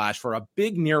frog splash for a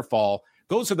big near fall.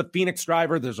 Goes to the Fénix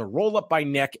driver. There's a roll up by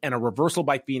Nick and a reversal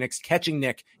by Fénix, catching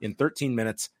Nick in 13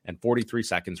 minutes and 43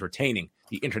 seconds, retaining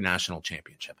the International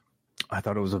Championship. I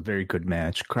thought it was a very good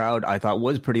match. Crowd, I thought,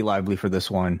 was pretty lively for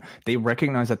this one. They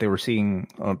recognized that they were seeing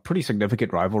a pretty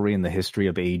significant rivalry in the history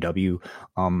of AEW.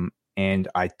 And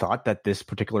I thought that this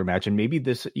particular match, and maybe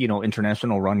this,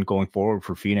 international run going forward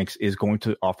for Fénix, is going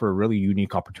to offer a really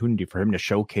unique opportunity for him to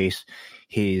showcase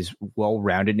his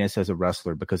well-roundedness as a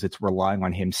wrestler, because it's relying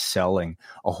on him selling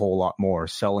a whole lot more,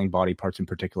 selling body parts in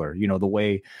particular. The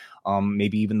way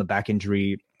maybe even the back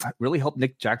injury really helped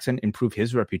Nick Jackson improve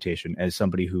his reputation as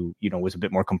somebody who, was a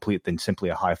bit more complete than simply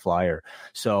a high flyer.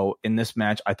 So in this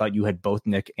match, I thought you had both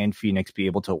Nick and Fénix be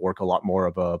able to work a lot more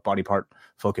of a body part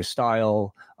focused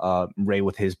style, Ray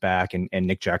with his back and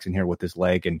Nick Jackson here with his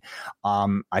leg. And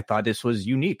I thought this was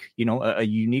unique, a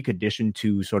unique addition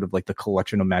to sort of like the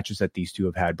collection of matches that these two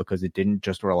have had, because it didn't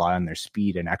just rely on their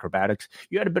speed and acrobatics.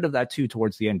 You had a bit of that too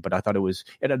towards the end, but I thought it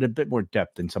had a bit more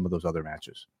depth than some of those other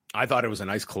matches. I thought it was a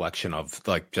nice collection of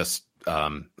like just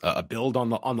a build on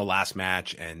the last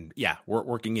match, and we're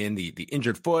working in the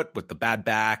injured foot with the bad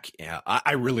back. Yeah,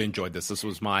 I really enjoyed this. This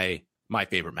was my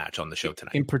favorite match on the show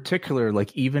tonight. In particular,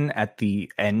 like even at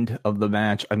the end of the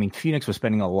match, I mean, Fénix was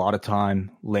spending a lot of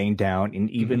time laying down, and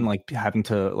even like having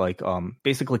to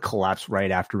basically collapse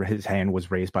right after his hand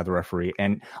was raised by the referee.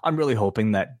 And I'm really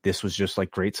hoping that this was just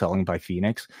like great selling by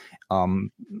Fénix.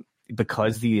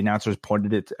 Because the announcers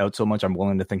pointed it out so much, I'm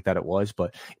willing to think that it was,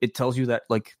 but it tells you that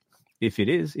like if it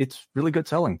is, it's really good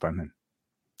selling from him.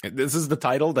 This is the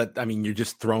title that, I mean, you're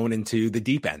just thrown into the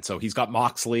deep end. So he's got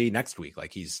Moxley next week.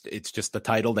 Like it's just the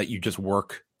title that you just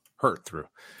work hurt through.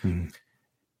 Mm-hmm.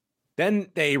 Then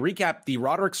they recap the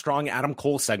Roderick Strong Adam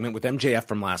Cole segment with MJF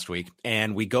from last week.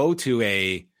 And we go to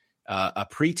a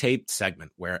pre-taped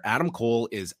segment where Adam Cole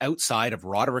is outside of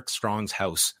Roderick Strong's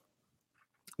house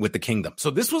with the Kingdom. So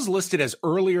this was listed as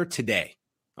earlier today.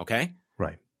 Okay.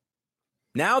 Right.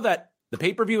 Now that the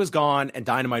pay-per-view is gone and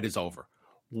Dynamite is over,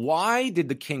 why did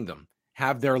the Kingdom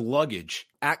have their luggage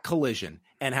at Collision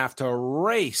and have to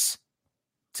race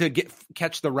to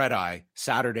catch the red eye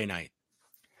Saturday night?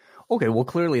 Okay, well,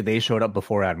 clearly they showed up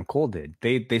before Adam Cole did.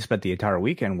 They spent the entire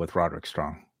weekend with Roderick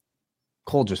Strong.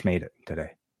 Cole just made it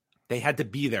today. They had to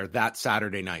be there that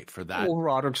Saturday night for that. Well,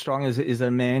 Roderick Strong is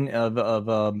a man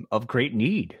of great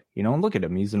need. You know, look at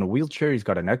him. He's in a wheelchair. He's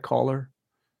got a neck collar.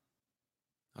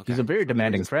 Okay. He's a very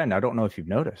demanding friend. I don't know if you've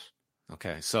noticed.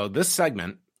 Okay, so this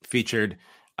segment featured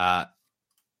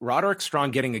Roderick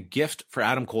Strong getting a gift for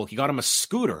Adam Cole. He got him a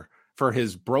scooter for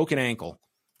his broken ankle,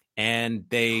 and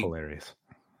hilarious.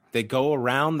 They go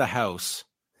around the house,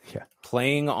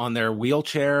 playing on their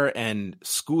wheelchair and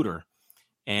scooter.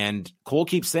 And Cole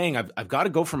keeps saying, "I've got to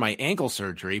go for my ankle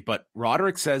surgery," but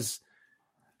Roderick says,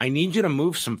 "I need you to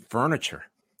move some furniture."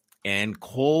 And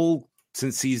Cole,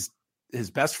 since he's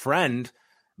his best friend,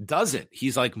 does it.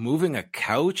 He's like moving a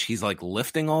couch. He's like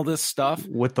lifting all this stuff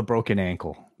with the broken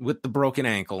ankle.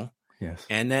 Yes.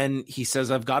 And then he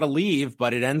says, "I've got to leave,"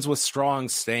 but it ends with Strong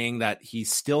saying that he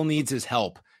still needs his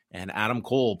help. And Adam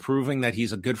Cole, proving that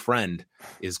he's a good friend,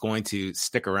 is going to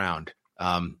stick around.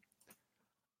 I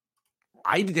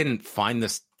didn't find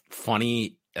this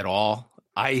funny at all.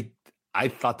 I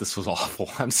thought this was awful.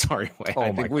 I'm sorry, Wai.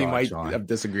 I think we might have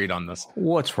disagreed on this.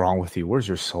 What's wrong with you? Where's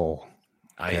your soul?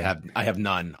 I have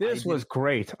none. This was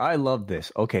great. I love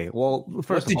this. Okay, well,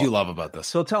 first, what did you love about this?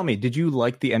 So tell me, did you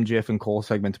like the MJF and Cole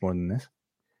segments more than this?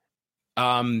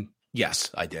 Yes,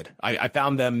 I did. I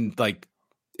found them like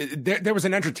there was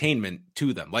an entertainment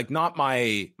to them. Like not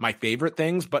my favorite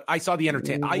things, but I saw the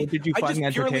entertainment.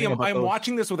 I'm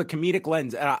watching this with a comedic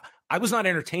lens, and I was not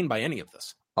entertained by any of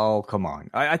this. Oh, come on.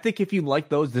 I think if you like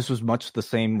those, this was much the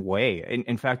same way.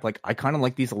 In fact, like I kind of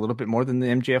like these a little bit more than the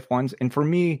MJF ones. And for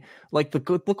me, like the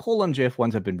Cole MJF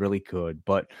ones have been really good.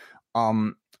 But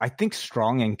I think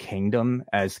Strong and Kingdom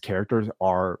as characters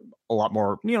are a lot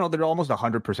more, they're almost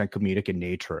 100% comedic in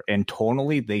nature. And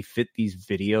tonally, they fit these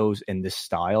videos in this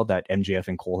style that MJF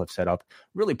and Cole have set up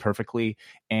really perfectly.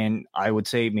 And I would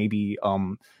say maybe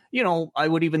I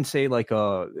would even say like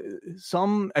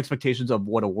some expectations of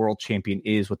what a world champion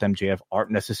is with MJF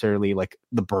aren't necessarily like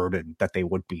the burden that they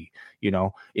would be, in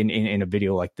a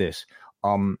video like this.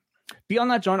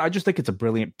 Beyond that, John, I just think it's a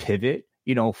brilliant pivot,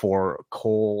 for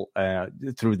Cole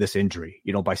through this injury,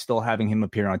 by still having him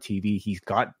appear on TV. He's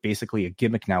got basically a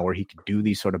gimmick now where he could do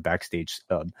these sort of backstage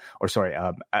out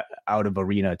of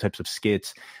arena types of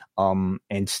skits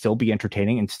and still be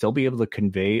entertaining and still be able to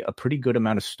convey a pretty good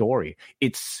amount of story.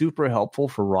 It's super helpful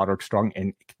for Roderick Strong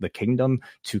and the Kingdom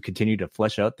to continue to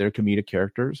flesh out their comedic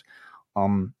characters.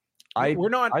 We're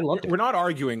not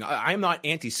arguing. I am not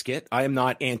anti-skit. I am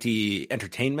not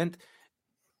anti-entertainment.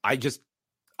 I just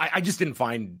didn't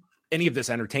find any of this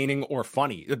entertaining or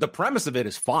funny. The premise of it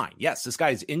is fine. Yes, this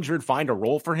guy is injured. Find a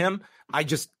role for him. I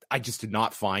just did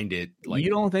not find it. Like,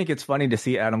 you don't think it's funny to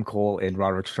see Adam Cole and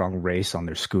Roderick Strong race on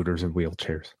their scooters and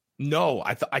wheelchairs? No,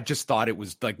 I just thought it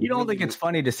was like. You don't think it's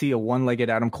funny to see a one-legged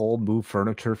Adam Cole move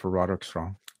furniture for Roderick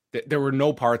Strong? There were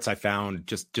no parts I found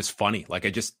just funny. Like I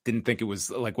just didn't think it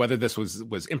was like whether this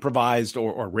was improvised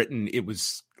or written. It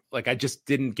was. Like I just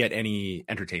didn't get any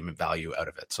entertainment value out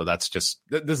of it. So that's just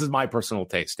this is my personal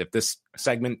taste. If this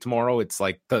segment tomorrow it's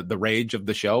like the rage of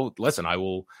the show, listen, I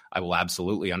will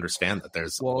absolutely understand that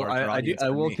there's I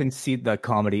will concede that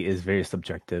comedy is very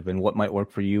subjective, and what might work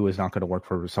for you is not going to work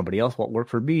for somebody else. What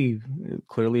worked for me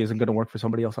clearly isn't going to work for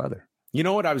somebody else either. You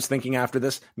know what I was thinking after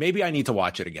this? Maybe I need to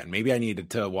watch it again. Maybe I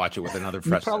needed to watch it with another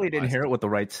fresh. You probably didn't hear it with the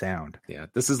right sound. Yeah,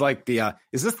 this is like the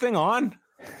is this thing on?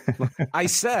 I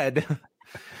said.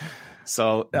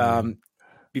 So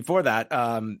before that,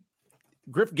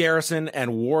 Griff Garrison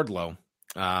and Wardlow.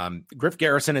 Griff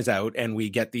Garrison is out, and we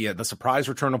get the surprise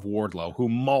return of Wardlow, who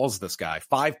mauls this guy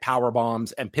 5 power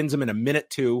bombs and pins him in a minute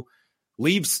 2.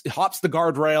 Hops the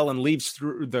guardrail and leaves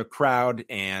through the crowd,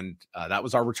 and that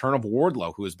was our return of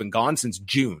Wardlow, who has been gone since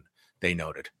June. They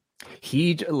noted.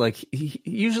 He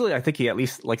usually, I think he at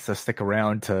least likes to stick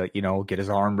around to, get his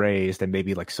arm raised and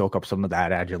maybe like soak up some of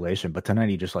that adulation. But tonight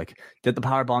he just like did the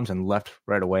power bombs and left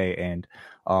right away. And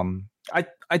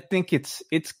I think it's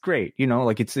great,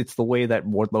 like it's the way that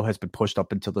Wardlow has been pushed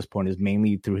up until this point is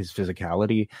mainly through his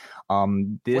physicality.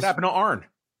 What happened to Arn?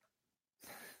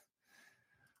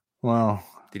 Well,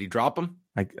 did he drop him?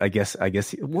 I guess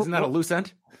isn't that a loose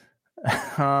end?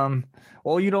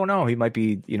 Well, you don't know. He might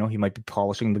be, he might be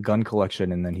polishing the gun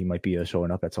collection, and then he might be showing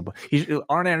up at some point.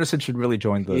 Arn Anderson should really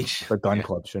join the gun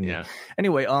club, shouldn't he? Yeah.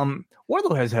 Anyway,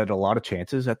 Wardlow has had a lot of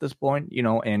chances at this point,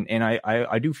 and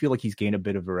I do feel like he's gained a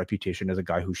bit of a reputation as a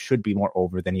guy who should be more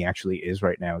over than he actually is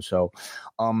right now. So,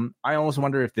 I almost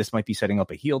wonder if this might be setting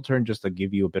up a heel turn just to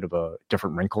give you a bit of a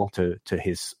different wrinkle to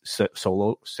his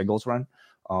solo singles run.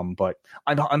 But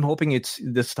I'm hoping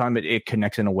this time it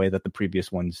connects in a way that the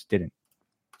previous ones didn't.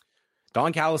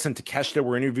 Don Callis and Takeshita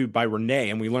were interviewed by Renee,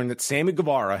 and we learned that Sammy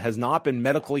Guevara has not been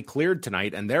medically cleared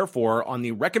tonight, and therefore, on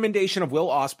the recommendation of Will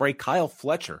Ospreay, Kyle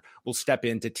Fletcher will step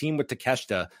in to team with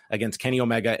Takeshita against Kenny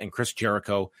Omega and Chris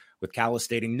Jericho, with Callis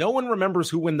stating, "No one remembers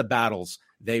who win the battles.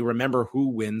 They remember who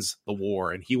wins the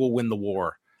war, and he will win the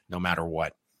war no matter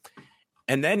what."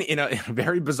 And then in a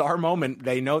very bizarre moment,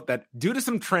 they note that due to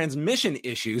some transmission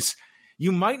issues,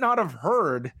 you might not have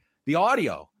heard the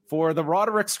audio for the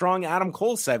Roderick Strong Adam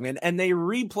Cole segment, and they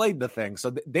replayed the thing.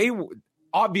 So they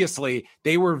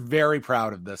were very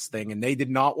proud of this thing, and they did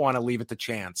not want to leave it to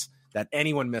chance that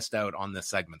anyone missed out on this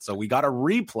segment. So we got a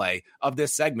replay of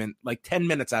this segment like 10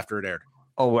 minutes after it aired.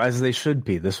 Oh, as they should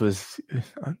be. This was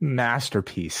a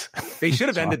masterpiece. They should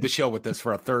have ended the show with this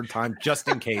for a third time, just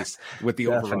in case, with the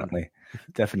overrun.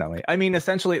 Definitely. I mean,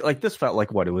 essentially, like this felt like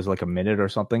it was like a minute or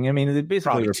something. I mean, it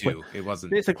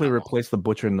basically replaced the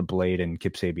Butcher and the Blade and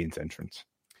Kip Sabian's entrance.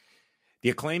 The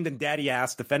Acclaimed and Daddy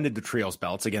Ass defended the trios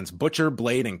belts against Butcher,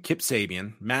 Blade, and Kip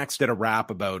Sabian. Max did a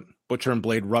rap about Butcher and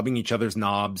Blade rubbing each other's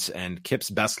knobs and Kip's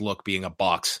best look being a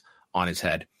box on his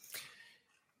head.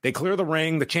 They clear the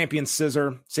ring, the champion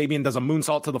scissor. Sabian does a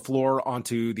moonsault to the floor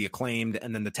onto the Acclaimed,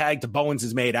 and then the tag to Bowens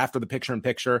is made after the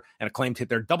picture-in-picture, and Acclaimed hit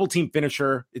their double-team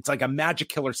finisher. It's like a magic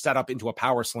killer setup into a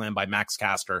power slam by Max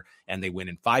Caster, and they win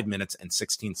in 5 minutes and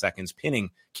 16 seconds,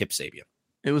 pinning Kip Sabian.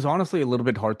 It was honestly a little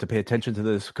bit hard to pay attention to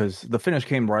this because the finish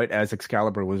came right as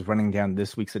Excalibur was running down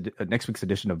next week's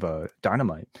edition of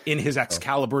Dynamite. In his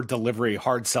Excalibur delivery,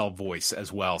 hard sell voice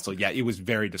as well. So yeah, it was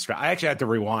very distracting. I actually had to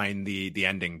rewind the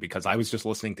ending because I was just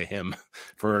listening to him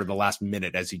for the last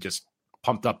minute as he just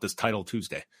pumped up this title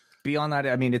Tuesday. Beyond that,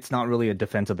 I mean, it's not really a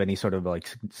defense of any sort of like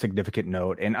significant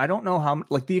note. And I don't know how,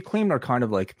 like, the Acclaimed are kind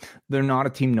of like, they're not a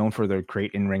team known for their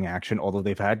great in-ring action, although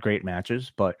they've had great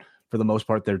matches, but for the most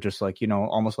part, they're just like,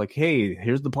 almost like, hey,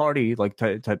 here's the party, like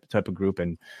type of group.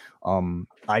 And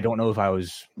I don't know if I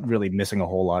was really missing a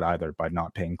whole lot either by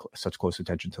not paying such close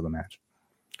attention to the match.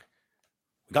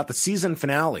 We got the season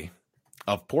finale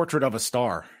of Portrait of a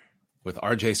Star with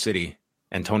RJ City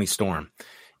and Tony Storm.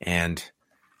 And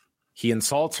he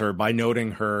insults her by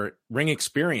noting her ring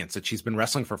experience, that she's been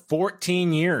wrestling for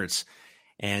 14 years.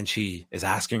 And she is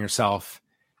asking herself,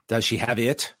 does she have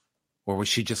it, or was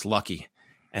she just lucky?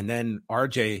 And then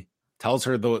RJ tells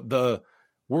her the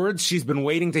words she's been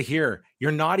waiting to hear.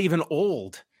 You're not even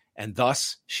old. And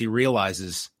thus she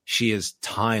realizes she is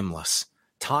timeless.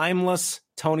 Timeless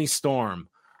Tony Storm,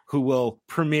 who will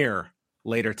premiere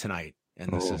later tonight.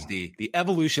 And this is the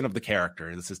evolution of the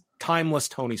character. This is timeless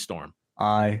Tony Storm.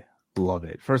 I love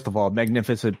it. First of all,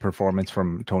 magnificent performance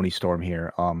from Tony Storm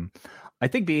here. I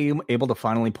think being able to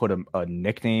finally put a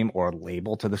nickname or a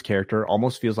label to this character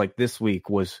almost feels like this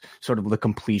week was sort of the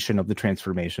completion of the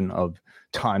transformation of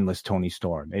timeless Tony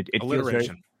Storm. It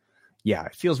alliteration.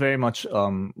 It feels very much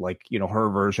like, her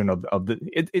version of the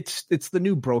it's the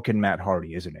new broken Matt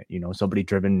Hardy, isn't it? Somebody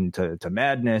driven to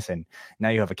madness, and now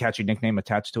you have a catchy nickname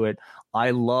attached to it.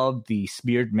 I love the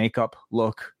smeared makeup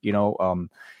look,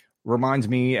 reminds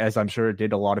me, as I'm sure it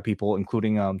did a lot of people,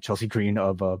 including Chelsea Green,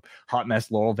 of Hot Mess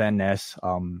Laurel Van Ness.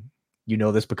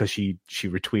 This because she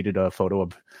retweeted a photo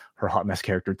of her Hot Mess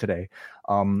character today.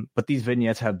 But these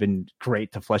vignettes have been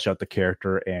great to flesh out the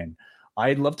character, and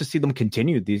I'd love to see them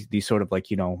continue these sort of like,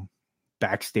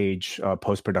 backstage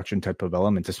post-production type of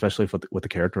elements, especially with a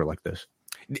character like this.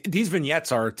 These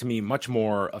vignettes are, to me, much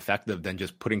more effective than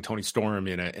just putting Tony Storm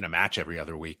in a match every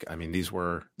other week. I mean, these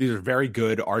are very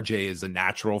good. RJ is a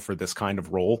natural for this kind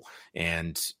of role,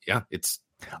 and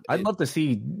I'd love to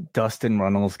see Dustin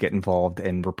Runnels get involved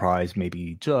and reprise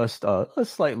maybe just a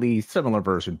slightly similar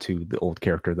version to the old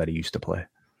character that he used to play.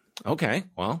 Okay,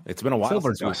 well, it's been a while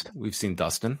Silver since Dust. we've seen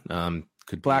Dustin.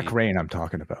 Black Rain, I'm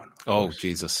talking about. Oh,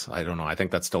 Jesus. I don't know. I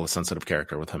think that's still a sensitive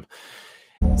character with him.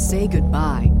 Say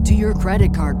goodbye to your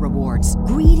credit card rewards.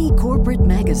 Greedy corporate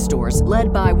mega stores,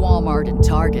 led by Walmart and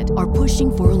Target, are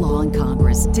pushing for a law in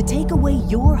Congress to take away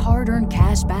your hard-earned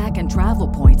cash back and travel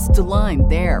points to line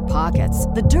their pockets.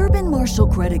 The Durbin-Marshall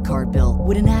credit card bill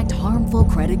would enact harmful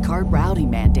credit card routing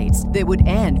mandates that would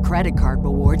end credit card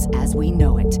rewards as we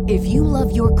know it. If you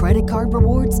love your credit card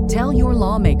rewards, tell your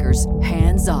lawmakers,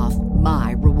 hands off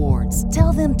my rewards.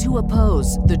 Tell them to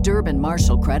oppose the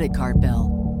Durbin-Marshall credit card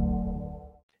bill.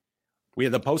 We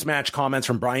had the post-match comments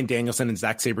from Bryan Danielson and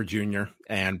Zack Sabre Jr.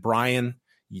 And Bryan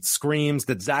screams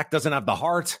that Zack doesn't have the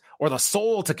heart or the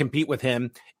soul to compete with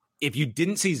him. If you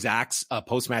didn't see Zack's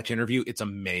post-match interview, it's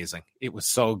amazing. It was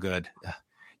so good.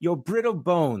 Your brittle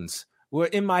bones were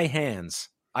in my hands.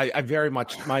 I very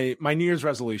much, my New Year's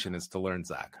resolution is to learn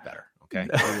Zack better. Okay.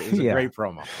 It's a great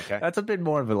promo. Okay. That's a bit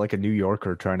more of like a New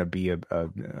Yorker trying to be a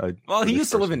well, he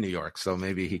used to live in New York, so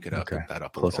maybe he could pick that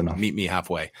up a Close little. enough. Meet me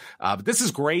halfway. But this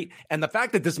is great. And the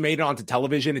fact that this made it onto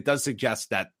television, it does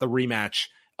suggest that the rematch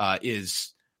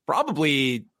is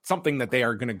probably something that they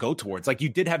are going to go towards. Like, you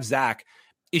did have Zack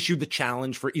issue the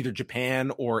challenge for either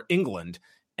Japan or England.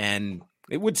 And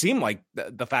it would seem like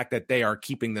the fact that they are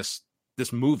keeping this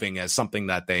moving as something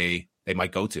that they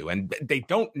might go to. And they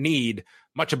don't need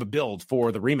much of a build for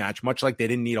the rematch, much like they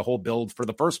didn't need a whole build for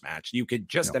the first match. You could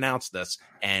just announce this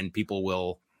and people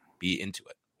will be into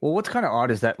it. Well, what's kind of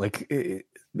odd is that, like,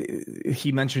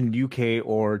 he mentioned UK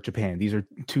or Japan. These are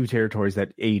two territories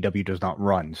that AEW does not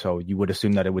run. So you would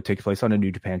assume that it would take place on a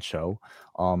New Japan show.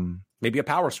 Maybe a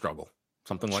power struggle,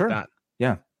 something like that.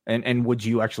 Yeah. And would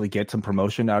you actually get some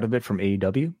promotion out of it from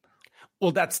AEW?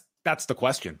 Well, that's the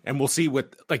question. And we'll see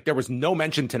there was no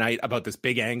mention tonight about this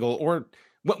big angle, or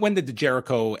when did the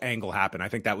Jericho angle happen? I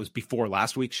think that was before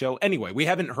last week's show. Anyway, we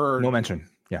haven't heard. No mention.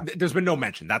 Yeah. There's been no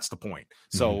mention. That's the point.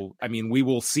 So, I mean, we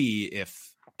will see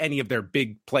if any of their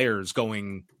big players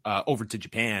going over to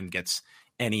Japan gets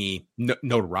any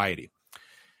notoriety.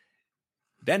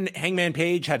 Then Hangman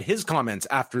Page had his comments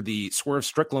after the Swerve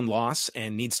Strickland loss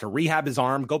and needs to rehab his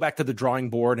arm, go back to the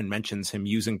drawing board, and mentions him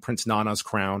using Prince Nana's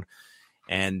crown,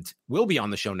 and will be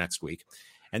on the show next week.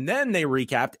 And then they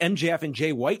recapped MJF and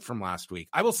Jay White from last week.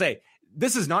 I will say,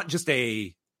 this is not just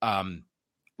an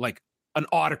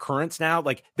odd occurrence now.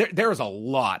 Like, there is a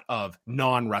lot of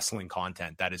non-wrestling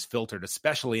content that is filtered,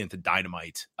 especially into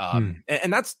Dynamite. And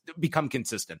that's become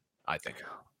consistent, I think.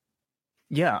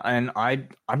 Yeah, and I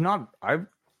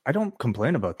don't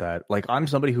complain about that. Like, I'm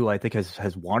somebody who I think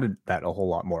has wanted that a whole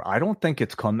lot more. I don't think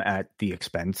it's come at the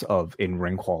expense of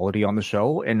in-ring quality on the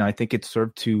show, and I think it's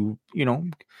served to,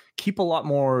 keep a lot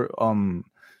more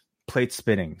plates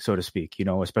spinning, so to speak,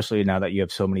 especially now that you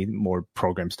have so many more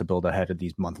programs to build ahead of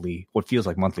these what feels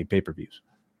like monthly pay-per-views.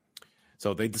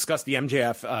 So they discussed the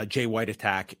MJF Jay White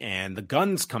attack, and the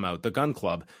Guns come out, the Gun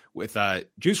Club, with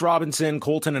Juice Robinson,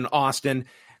 Colton, and Austin,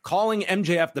 calling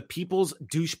MJF the people's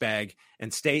douchebag,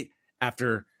 and state,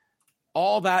 after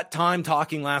all that time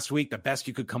talking last week, the best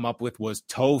you could come up with was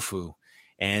tofu.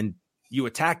 And you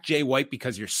attack Jay White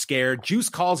because you're scared. Juice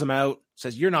calls him out,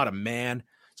 says you're not a man.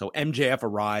 So MJF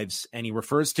arrives, and he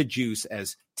refers to Juice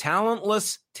as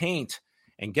talentless taint,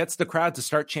 and gets the crowd to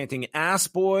start chanting, "Ass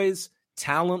boys,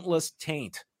 talentless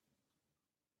taint."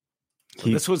 So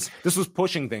this was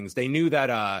pushing things. They knew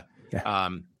that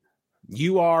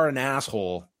 "You are an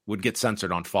asshole" would get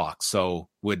censored on Fox. So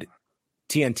would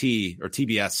TNT or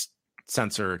TBS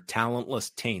censor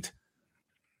talentless taint?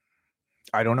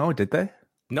 I don't know. Did they?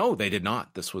 No, they did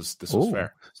not. This was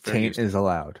fair. Taint is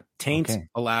allowed. Taint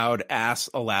allowed. Ass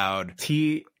allowed.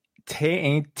 T.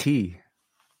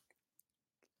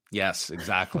 Yes,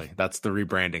 exactly. That's the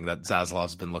rebranding that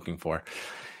Zaslav's been looking for.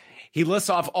 He lists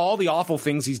off all the awful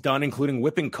things he's done, including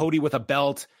whipping Cody with a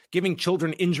belt, giving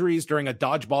children injuries during a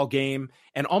dodgeball game,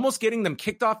 and almost getting them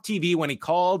kicked off TV when he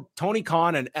called Tony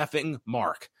Khan an effing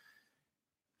mark.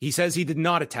 He says he did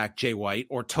not attack Jay White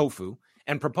or Tofu,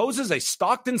 and proposes a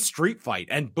Stockton street fight,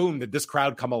 and boom, did this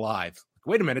crowd come alive.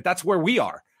 Wait a minute, that's where we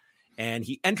are. And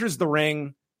he enters the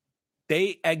ring,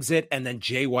 they exit, and then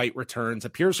Jay White returns,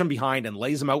 appears from behind and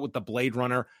lays him out with the Blade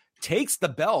Runner, takes the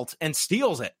belt and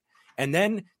steals it, and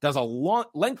then does a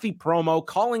lengthy promo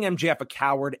calling MJF a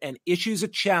coward and issues a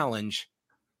challenge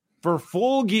for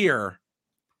Full Gear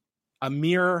a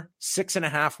mere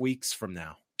 6.5 weeks from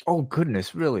now. Oh,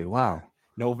 goodness, really? Wow.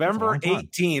 November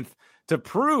 18th, to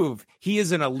prove he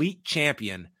is an elite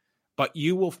champion, but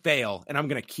you will fail, and I'm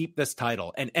going to keep this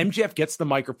title. And MJF gets the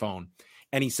microphone,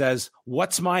 and he says,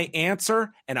 "What's my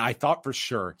answer?" And I thought for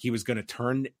sure he was going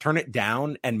to turn it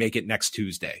down and make it next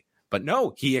Tuesday. But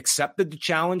no, he accepted the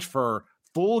challenge for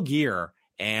Full Gear.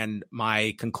 And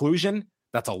my conclusion,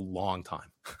 that's a long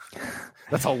time.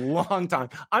 That's a long time.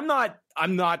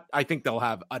 I think they'll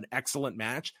have an excellent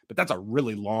match, but that's a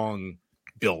really long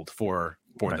build for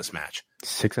this match.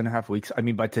 6.5 weeks. I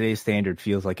mean, by today's standard,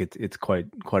 feels like it's quite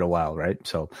a while, right?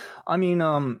 So, I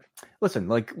mean, listen,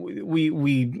 like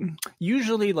we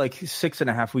usually like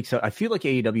 6.5 weeks out. I feel like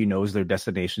AEW knows their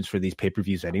destinations for these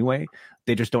pay-per-views anyway.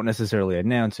 They just don't necessarily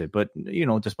announce it. But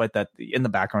despite that, in the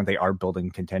background, they are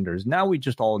building contenders. Now we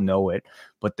just all know it,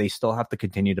 but they still have to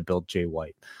continue to build Jay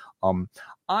White.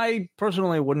 I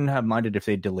personally wouldn't have minded if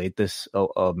they delayed this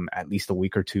at least a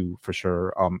week or two for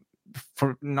sure.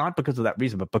 For not because of that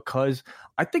reason, but because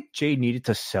I think Jay needed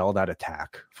to sell that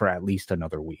attack for at least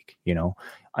another week.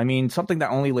 I mean, something that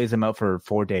only lays him out for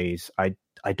 4 days. I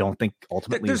don't think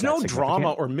ultimately there's no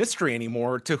drama or mystery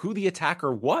anymore to who the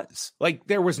attacker was. Like,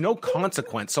 there was no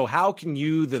consequence. So how can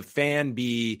you, the fan,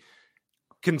 be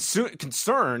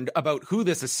concerned about who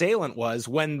this assailant was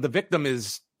when the victim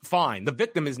is fine? The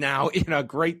victim is now in a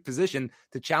great position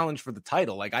to challenge for the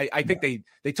title. Like, I think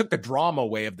they took the drama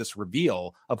away of this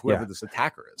reveal of whoever this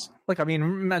attacker is. Like, I mean,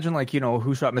 imagine like,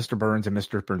 who shot Mr. Burns, and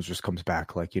Mr. Burns just comes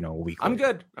back like, a week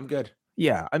later. I'm good.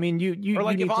 Yeah. I mean, you or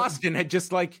like if Austin had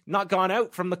just like not gone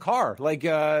out from the car, like,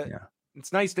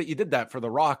 it's nice that you did that for The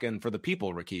Rock and for the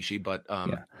people, Rikishi, but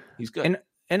he's good.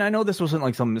 And I know this wasn't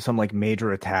like some like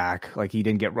major attack, like he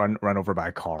didn't get run over by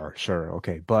a car. Sure,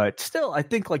 okay, but still, I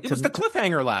think like it was the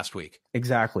cliffhanger last week.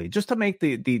 Exactly, just to make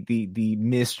the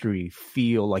mystery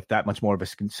feel like that much more of a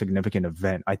significant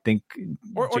event. I think,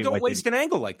 or don't waste an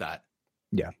angle like that.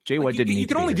 Yeah, Jay White didn't. You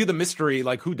can only do the mystery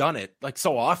like who done it like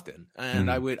so often, and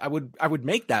I would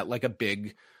make that like a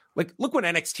big. Like, look when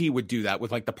NXT would do that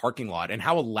with like the parking lot and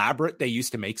how elaborate they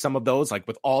used to make some of those, like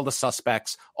with all the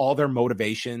suspects, all their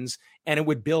motivations, and it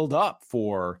would build up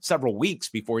for several weeks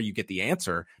before you get the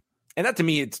answer. And that, to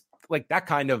me, it's like that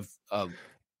kind of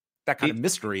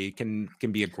mystery can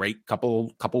be a great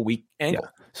couple week angle. Yeah.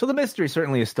 So the mystery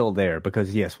certainly is still there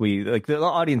because yes, we like the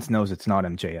audience knows it's not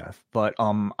MJF, but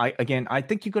I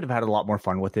think you could have had a lot more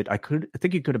fun with it. I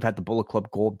think you could have had the Bullet Club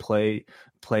Gold play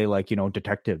like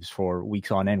detectives for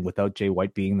weeks on end without Jay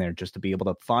White being there, just to be able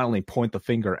to finally point the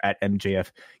finger at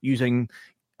MJF using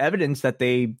evidence that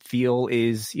they feel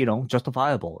is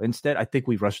justifiable. Instead, I think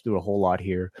we rushed through a whole lot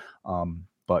here,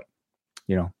 but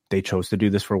they chose to do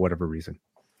this for whatever reason.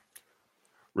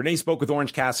 Renee spoke with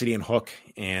Orange Cassidy and Hook,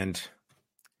 and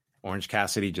Orange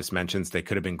Cassidy just mentions they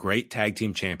could have been great tag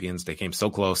team champions. They came so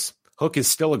close. Hook is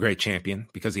still a great champion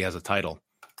because he has a title.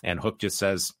 And Hook just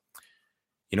says,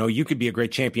 you could be a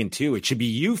great champion too. It should be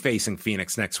you facing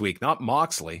Phoenix next week, not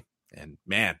Moxley. And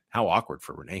man, how awkward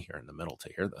for Renee here in the middle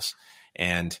to hear this.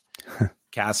 And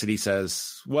Cassidy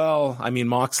says, well, I mean,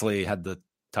 Moxley had the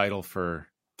title for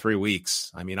 3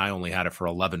 weeks. I mean, I only had it for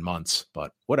 11 months,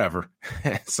 but whatever.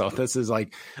 So this is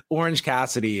like Orange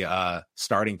Cassidy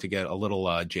starting to get a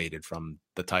little jaded from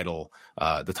the title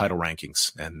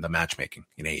rankings and the matchmaking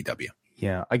in AEW.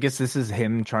 Yeah, I guess this is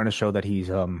him trying to show that he's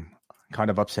kind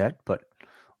of upset, but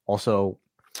also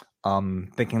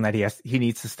thinking that he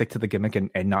needs to stick to the gimmick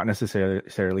and not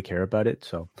necessarily care about it.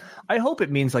 So I hope it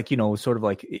means like, sort of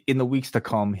like in the weeks to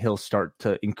come, he'll start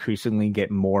to increasingly get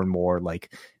more and more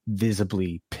like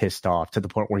visibly pissed off to the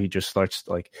point where he just starts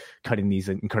like cutting these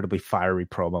incredibly fiery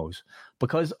promos.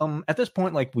 Because at this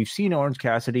point, like we've seen Orange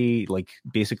Cassidy like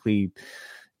basically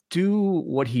do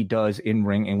what he does in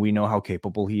ring, and we know how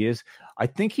capable he is. I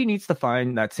think he needs to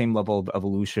find that same level of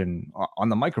evolution on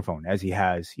the microphone as he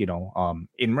has,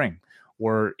 in ring.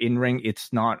 Where in ring,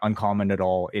 it's not uncommon at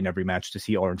all in every match to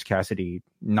see Orange Cassidy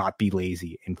not be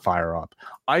lazy and fire up.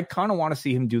 I kind of want to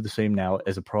see him do the same now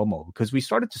as a promo, because we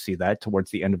started to see that towards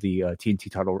the end of the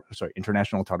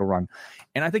international title run,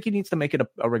 and I think he needs to make it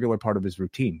a regular part of his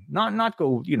routine. Not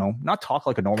go, not talk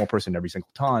like a normal person every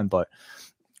single time, but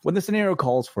when the scenario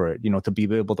calls for it, to be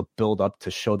able to build up to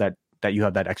show that you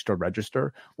have that extra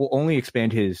register will only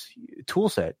expand his tool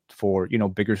set for,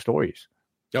 bigger stories.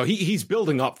 No, he's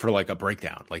building up for like a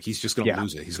breakdown. Like he's just going to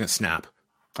lose it. He's going to snap.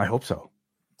 I hope so.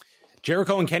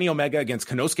 Jericho and Kenny Omega against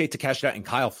Konosuke Takeshita and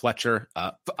Kyle Fletcher.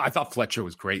 I thought Fletcher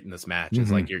was great in this match. It's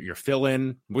like your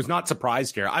fill-in. Was not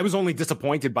surprised here. I was only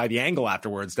disappointed by the angle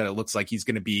afterwards that it looks like he's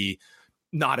going to be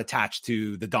not attached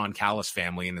to the Don Callis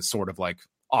family and is sort of like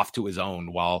off to his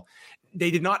own. While they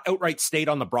did not outright state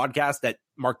on the broadcast that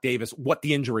Mark Davis what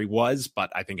the injury was, but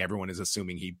I think everyone is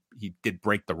assuming he did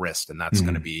break the wrist, and that's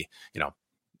going to be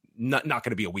not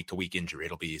going to be a week-to-week injury.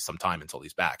 It'll be some time until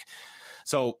he's back.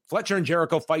 So Fletcher and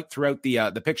Jericho fight throughout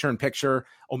the picture-in-picture.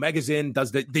 Omega's in,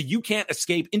 does the you can't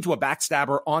escape into a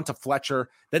backstabber onto Fletcher.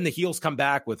 Then the heels come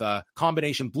back with a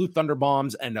combination Blue Thunder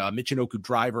Bombs and a Michinoku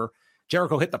driver.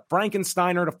 Jericho hit the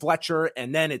Frankensteiner to Fletcher,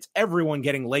 and then it's everyone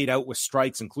getting laid out with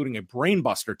strikes, including a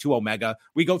brainbuster to Omega.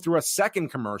 We go through a second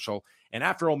commercial, and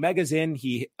after Omega's in,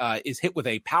 he is hit with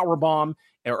a powerbomb,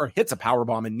 or hits a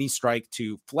powerbomb and knee strike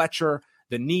to Fletcher,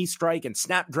 the knee strike and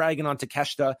Snapdragon onto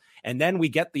Takeshita, and then we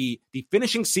get the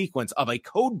finishing sequence of a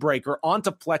code breaker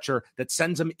onto Fletcher that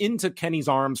sends him into Kenny's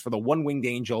arms for the one-winged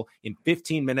angel in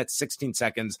 15 minutes, 16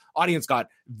 seconds. Audience got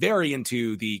very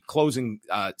into the closing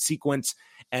sequence,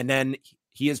 and then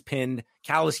he is pinned.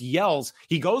 Callis yells.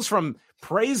 He goes from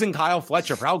praising Kyle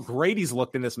Fletcher for how great he's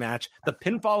looked in this match. The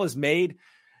pinfall is made.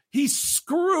 He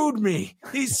screwed me.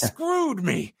 He screwed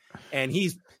me. And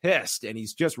he's pissed, and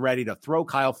he's just ready to throw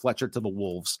Kyle Fletcher to the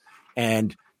wolves.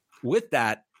 And with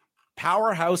that,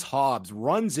 Powerhouse Hobbs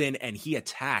runs in and he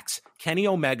attacks Kenny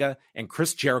Omega and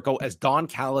Chris Jericho as Don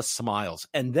Callis smiles.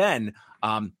 And then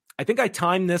I think I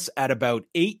timed this at about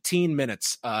 18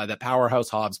 minutes that Powerhouse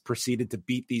Hobbs proceeded to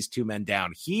beat these two men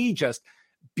down. He just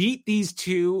beat these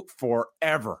two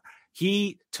forever.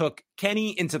 He took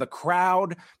Kenny into the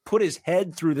crowd, put his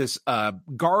head through this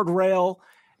guardrail.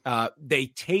 They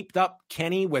taped up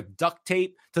Kenny with duct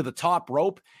tape to the top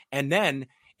rope. And then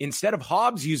instead of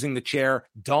Hobbs using the chair,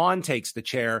 Don takes the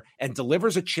chair and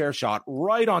delivers a chair shot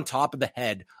right on top of the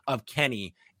head of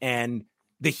Kenny. And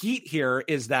the heat here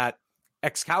is that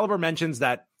Excalibur mentions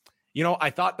that, I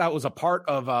thought that was a part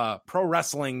of pro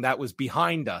wrestling that was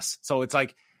behind us. So it's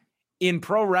like in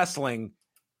pro wrestling,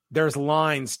 there's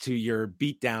lines to your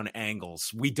beatdown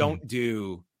angles. We don't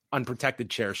do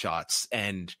unprotected chair shots,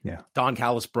 and Don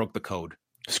Callis broke the code.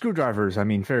 Screwdrivers,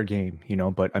 fair game,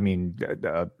 but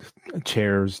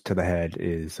chairs to the head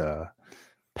is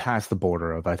past the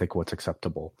border of, I think, what's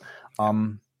acceptable. They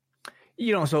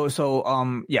did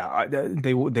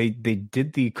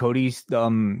the Cody's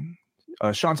Sean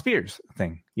Spears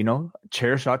thing,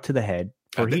 chair shot to the head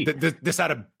for heat. This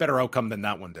had a better outcome than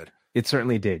that one did. It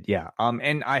certainly did, yeah.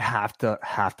 And I have to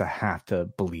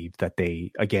believe that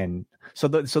they, again, so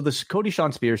the Cody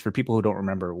Sean Spears, for people who don't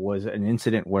remember, was an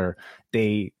incident where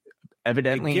they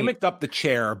evidently gimmicked up the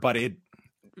chair, so they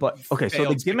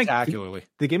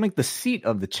gimmicked the seat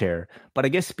of the chair, but I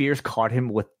guess Spears caught him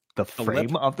with the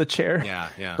frame of the chair,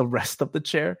 the rest of the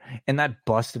chair, and that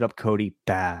busted up Cody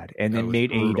bad, and then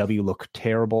made AEW look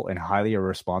terrible and highly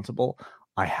irresponsible.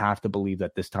 I have to believe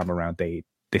that this time around they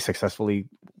successfully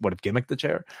would have gimmicked the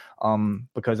chair,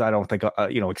 because I don't think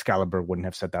Excalibur wouldn't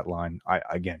have said that line.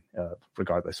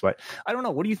 Regardless, but I don't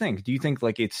know. What do you think? Do you think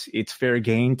like it's fair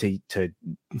game to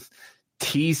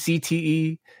tease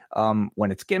CTE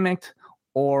when it's gimmicked,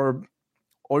 or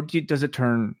does it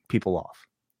turn people off?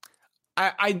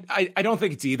 I don't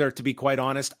think it's either, to be quite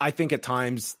honest. I think at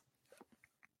times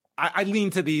I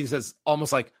lean to these as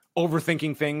almost like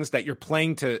overthinking things, that you're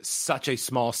playing to such a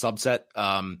small subset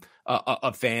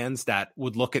of fans that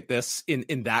would look at this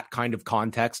in that kind of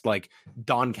context. Like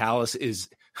Don Callis is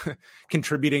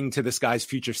contributing to this guy's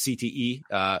future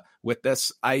CTE with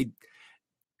this. I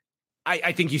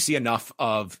think you see enough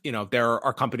of, there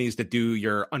are companies that do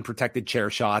your unprotected chair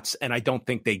shots, and I don't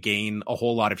think they gain a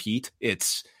whole lot of heat.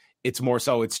 It's more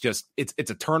so it's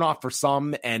a turnoff for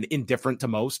some and indifferent to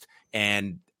most.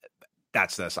 And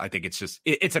that's this. I think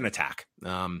it's an attack.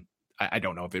 I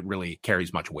don't know if it really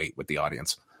carries much weight with the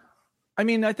audience. I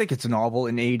think it's novel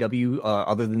in AEW.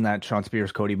 Other than that Sean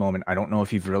Spears Cody moment, I don't know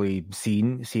if you've really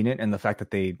seen it, and the fact that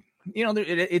they,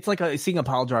 it's like seeing a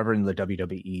pile driver in the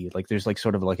WWE. Like there's like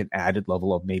sort of like an added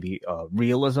level of maybe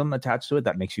realism attached to it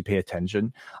that makes you pay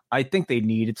attention. I think they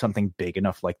needed something big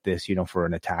enough like this, for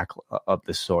an attack of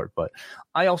this sort. But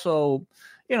I also,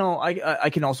 I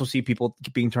can also see people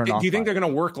being turned off. Do you think they're going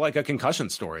to work like a concussion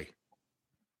story?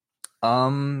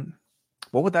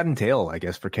 What would that entail, I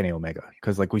guess, for Kenny Omega?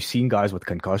 Because like we've seen guys with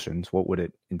concussions. What would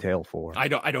it entail for? I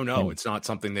don't know. It's not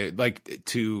something they like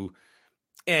to.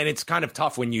 And it's kind of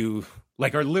tough when you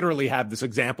or literally have this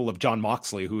example of John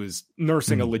Moxley, who is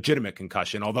nursing a legitimate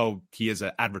concussion, although he is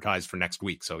advertised for next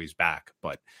week, so he's back.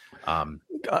 But I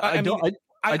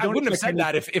wouldn't have said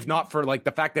that if not for like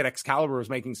the fact that Excalibur was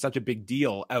making such a big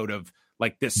deal out of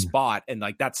like this spot, and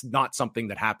like that's not something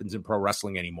that happens in pro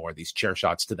wrestling anymore. These chair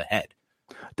shots to the head.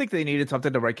 I think they needed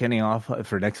something to write Kenny off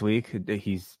for next week.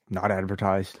 He's not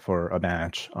advertised for a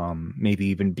match, maybe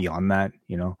even beyond that,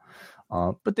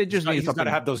 but they just he's got to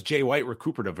have those Jay White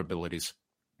recuperative abilities.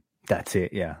 That's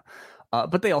it, yeah.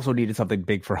 But they also needed something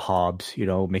big for Hobbs,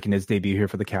 making his debut here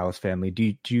for the Callis family.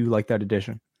 Do you like that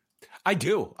addition? I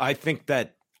do. I think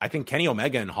Kenny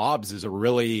Omega and Hobbs is a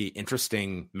really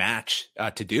interesting match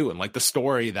to do, and like the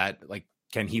story that like,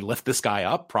 can he lift this guy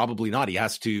up? Probably not. He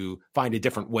has to find a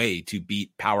different way to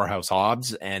beat Powerhouse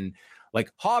Hobbs, and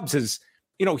like Hobbs is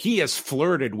he has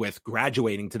flirted with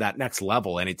graduating to that next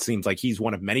level. And it seems like he's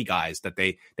one of many guys that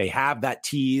they have that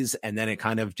tease, and then it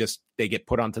kind of just, they get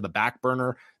put onto the back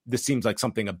burner. This seems like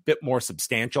something a bit more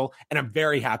substantial. And I'm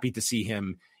very happy to see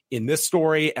him in this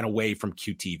story and away from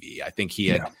QTV. I think he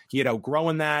had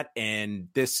outgrown that, and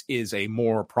this is a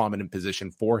more prominent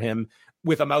position for him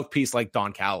with a mouthpiece like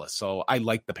Don Callis. So I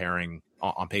like the pairing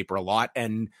on paper a lot,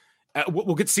 and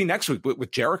we'll get to see next week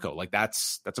with Jericho. Like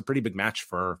that's a pretty big match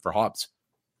for Hobbs.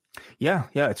 Yeah,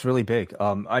 it's really big.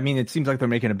 I mean, it seems like they're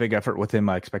making a big effort with him.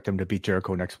 I expect him to beat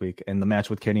Jericho next week, and the match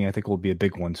with Kenny, I think, will be a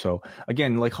big one. So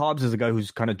again, like Hobbs is a guy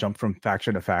who's kind of jumped from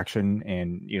faction to faction,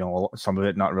 and some of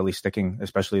it not really sticking,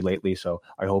 especially lately. So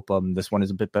I hope this one is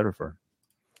a bit better for him.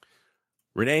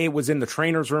 Renee was in the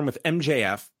trainer's room with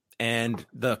MJF, and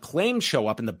the Claims show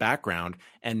up in the background,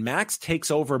 and Max takes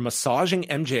over massaging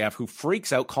MJF, who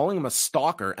freaks out, calling him a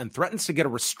stalker, and threatens to get a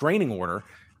restraining order,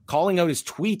 calling out his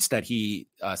tweets that he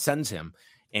sends him.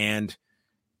 And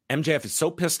MJF is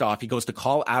so pissed off, he goes to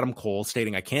call Adam Cole,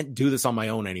 stating, "I can't do this on my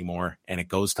own anymore," and it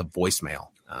goes to voicemail.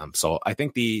 So I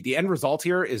think the end result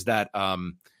here is that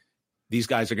these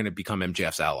guys are going to become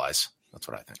MJF's allies. That's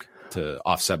what I think, to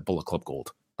offset Bullet Club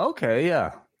Gold. Okay,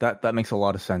 yeah, that makes a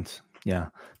lot of sense. Yeah,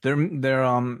 they're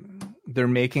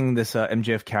making this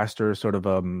MJF caster sort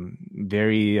of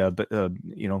very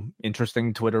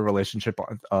interesting Twitter relationship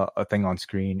a thing on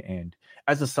screen, and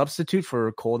as a substitute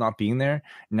for Cole not being there,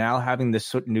 now having this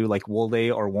sort of new like will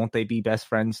they or won't they be best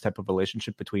friends type of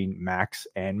relationship between Max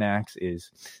and Max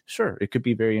is it could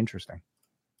be very interesting.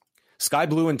 Sky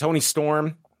Blue and Tony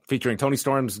Storm, featuring Tony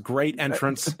Storm's great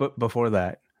entrance. But before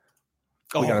that,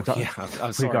 we got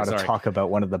to talk about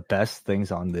one of the best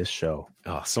things on this show.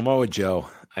 Oh, Samoa Joe.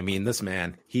 I mean, this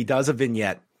man, he does a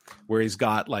vignette where he's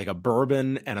got like a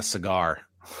bourbon and a cigar.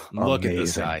 Look at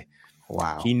this guy.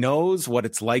 Wow. He knows what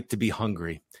it's like to be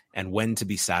hungry and when to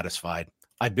be satisfied.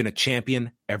 I've been a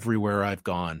champion everywhere I've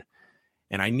gone,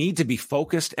 and I need to be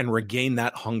focused and regain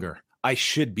that hunger. I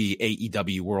should be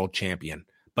AEW world champion,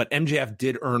 but MJF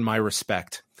did earn my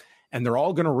respect, and they're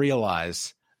all going to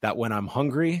realize that when I'm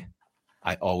hungry,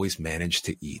 I always manage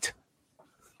to eat.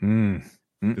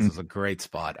 This is a great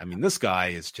spot. I mean, this guy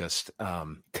is just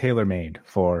tailor-made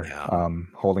for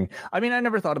holding. I mean, I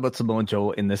never thought about Samoa Joe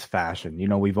in this fashion.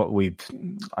 We've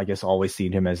I guess always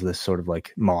seen him as this sort of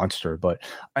like monster, but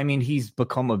I mean, he's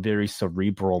become a very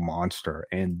cerebral monster,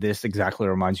 and this exactly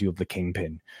reminds you of the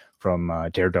Kingpin from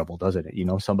Daredevil, doesn't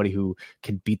it? Somebody who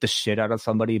can beat the shit out of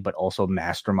somebody, but also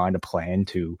mastermind a plan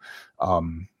to,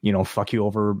 fuck you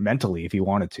over mentally if he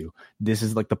wanted to. This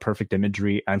is like the perfect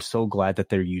imagery. I'm so glad that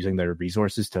they're using their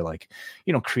resources to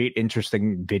create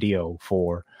interesting video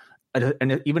for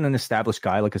even an established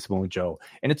guy like a Samoa Joe.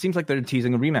 And it seems like they're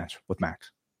teasing a rematch with Max.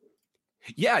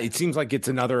 Yeah, it seems like it's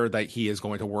another that he is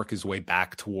going to work his way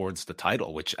back towards the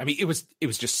title, which, I mean, it was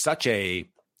just such a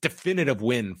definitive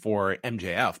win for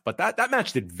MJF, but that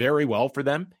match did very well for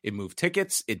them. It moved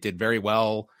tickets. It did very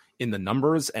well in the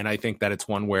numbers. And I think that it's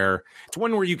one where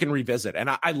you can revisit. And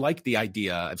I like the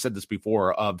idea, I've said this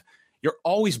before, of you're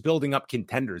always building up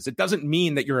contenders. It doesn't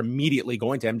mean that you're immediately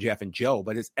going to MJF and Joe,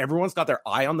 but everyone's got their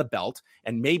eye on the belt.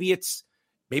 And maybe it's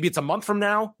a month from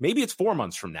now, maybe it's 4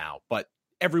 months from now, but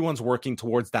everyone's working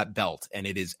towards that belt, and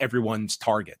it is everyone's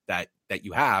target that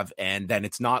you have. And then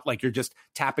it's not like you're just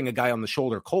tapping a guy on the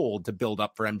shoulder cold to build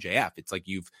up for MJF. It's like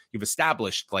you've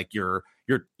established like your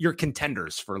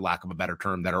contenders, for lack of a better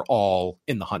term, that are all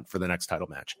in the hunt for the next title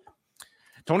match.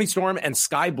 Tony Storm and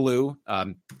Sky Blue,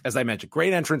 as I mentioned,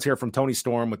 great entrance here from Tony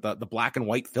Storm with the black and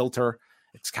white filter.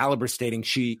 Excalibur stating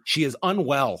she is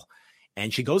unwell,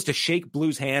 and she goes to shake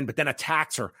Blue's hand, but then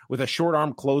attacks her with a short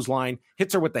arm clothesline,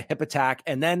 hits her with the hip attack,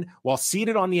 and then, while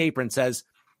seated on the apron, says,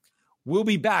 "We'll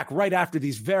be back right after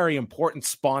these very important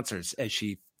sponsors," as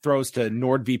she throws to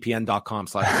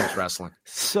nordvpn.com/wrestling.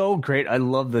 So great. I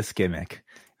love this gimmick.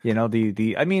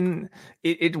 I mean,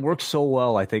 it works so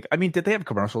well, I think. I mean, did they have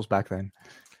commercials back then?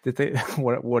 Did they,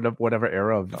 whatever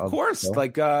era of course,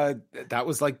 like that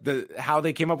was like how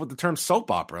they came up with the term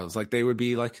soap opera. It was like they would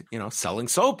be like, selling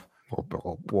soap.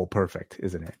 Well, perfect,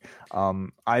 isn't it?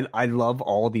 I love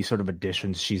all these sort of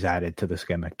additions she's added to this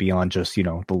gimmick beyond just,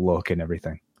 the look and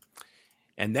everything.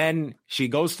 And then she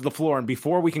goes to the floor, and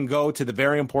before we can go to the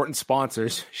very important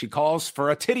sponsors, she calls for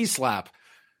a titty slap.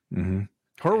 Mm-hmm.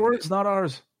 Her words, not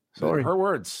ours. Sorry. Her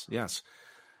words, yes.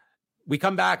 We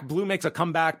come back. Blue makes a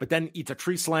comeback, but then eats a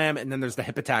tree slam, and then there's the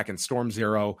hip attack and Storm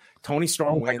Zero. Tony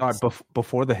Storm wins. Oh my God,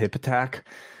 before the hip attack,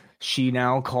 she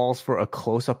now calls for a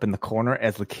close-up in the corner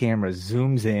as the camera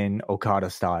zooms in Okada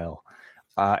style.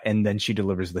 and then she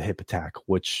delivers the hip attack,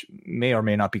 which may or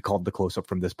may not be called the close-up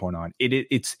from this point on.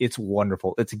 It's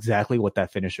wonderful. It's exactly what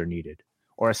that finisher needed,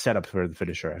 or a setup for the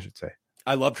finisher, I should say.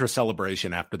 I loved her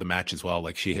celebration after the match as well.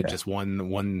 Like she had just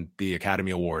won the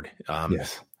Academy Award.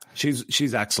 Yes.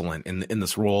 She's excellent in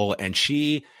this role, and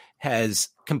she has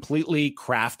completely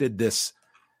crafted this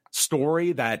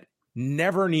story that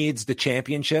never needs the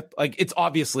championship. Like, it's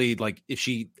obviously, like, if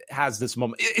she has this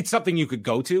moment, it's something you could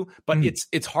go to, but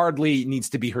it's hardly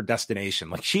needs to be her destination.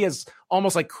 Like, she has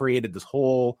almost like created this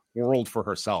whole world for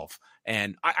herself,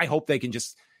 and I hope they can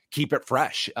just keep it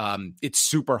fresh. It's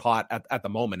super hot at the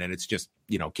moment, and it's just,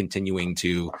 continuing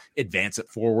to advance it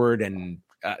forward. And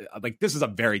like, this is a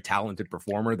very talented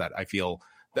performer that I feel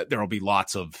that there will be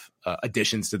lots of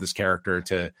additions to this character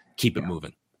to keep it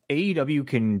moving. AEW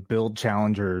can build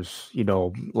challengers,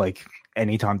 like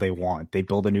anytime they want. They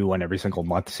build a new one every single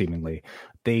month, seemingly.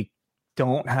 They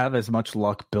don't have as much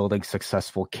luck building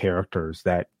successful characters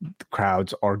that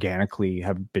crowds organically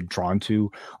have been drawn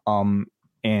to.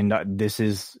 And this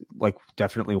is like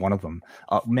definitely one of them,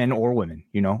 men or women.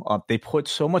 They put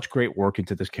so much great work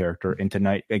into this character, and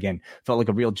tonight again felt like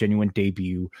a real genuine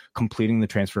debut, completing the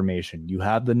transformation. You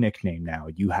have the nickname now,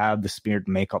 you have the smeared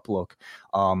makeup look,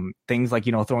 things like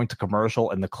throwing to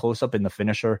commercial and the close up in the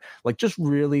finisher, like just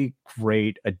really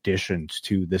great additions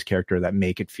to this character that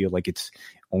make it feel like its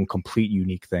own complete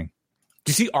unique thing.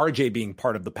 Do you see RJ being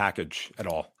part of the package at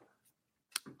all?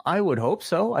 I would hope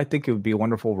so. I think it would be a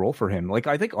wonderful role for him. Like,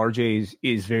 I think RJ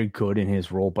is very good in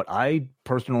his role, but I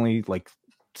personally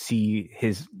see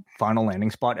his final landing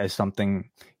spot as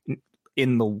something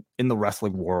in the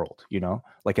wrestling world,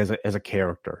 like as a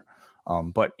character.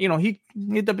 But he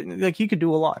could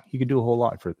do a lot. He could do a whole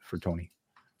lot for Tony.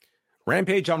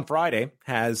 Rampage on Friday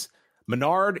has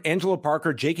Menard, Angelo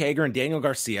Parker, Jake Hager, and Daniel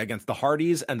Garcia against the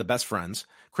Hardys and the Best Friends,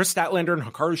 Chris Statlander and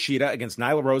Hikaru Shida against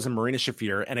Nyla Rose and Marina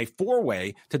Shafir, and a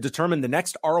four-way to determine the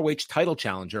next ROH title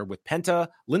challenger with Penta,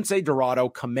 Lindsay Dorado,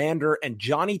 Commander, and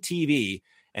Johnny TV.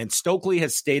 And Stokely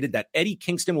has stated that Eddie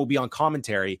Kingston will be on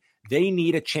commentary. They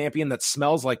need a champion that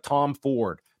smells like Tom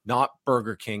Ford, not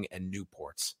Burger King and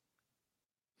Newports.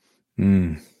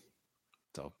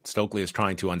 So Stokely is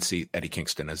trying to unseat Eddie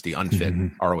Kingston as the unfit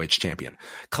ROH champion.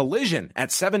 Collision at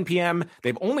 7 p.m.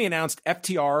 They've only announced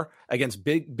FTR against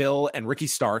Big Bill and Ricky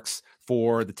Starks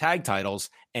for the tag titles,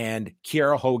 and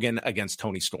Kiera Hogan against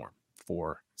Tony Storm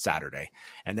for Saturday.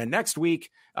 And then next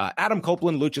week, Adam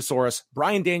Copeland, Luchasaurus,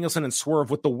 Bryan Danielson, and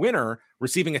Swerve, with the winner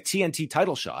receiving a TNT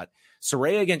title shot.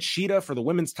 Saraya against Shida for the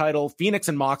women's title, Phoenix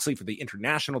and Moxley for the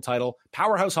international title,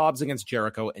 Powerhouse Hobbs against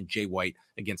Jericho, and Jay White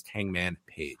against Hangman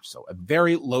Page. So a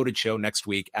very loaded show next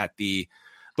week at the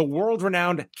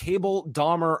world-renowned Cable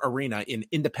Dahmer Arena in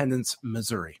Independence,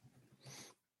 Missouri.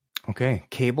 Okay,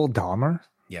 Cable Dahmer?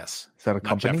 Yes. Is that a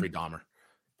company? Jeffrey Dahmer.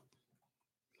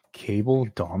 Cable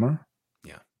Dahmer?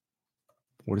 Yeah.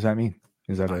 What does that mean?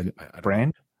 Is that a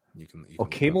brand? You can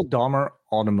Cable Dahmer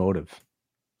Automotive.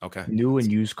 Okay. New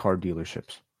and used car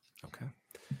dealerships. Okay.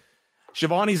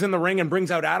 Shivani's in the ring and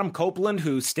brings out Adam Copeland,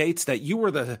 who states that you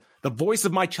were the voice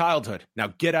of my childhood.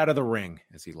 Now get out of the ring,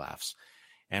 as he laughs.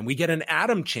 And we get an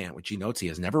Adam chant, which he notes he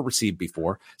has never received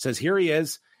before. Says, here he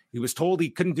is. He was told he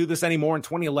couldn't do this anymore in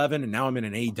 2011, and now I'm in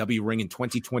an AEW ring in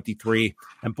 2023.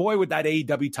 And boy, would that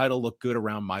AEW title look good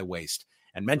around my waist.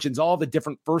 And mentions all the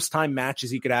different first-time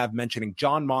matches he could have, mentioning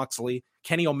John Moxley,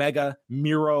 Kenny Omega,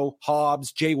 Miro,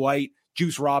 Hobbs, Jay White,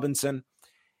 Juice Robinson.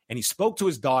 And he spoke to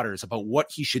his daughters about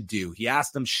what he should do. He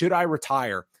asked them, should I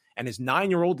retire? And his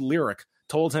 9-year-old Lyric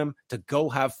told him to go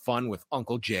have fun with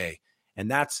Uncle Jay. And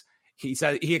that's, he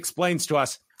said, he explains to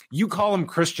us, you call him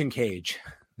Christian Cage.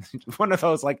 One of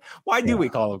those, like, why do we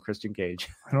call him Christian Cage?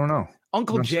 I don't know.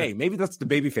 Uncle Jay. Maybe that's the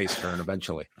babyface turn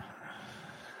eventually.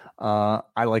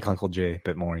 I like Uncle Jay a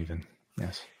bit more even.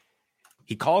 Yes.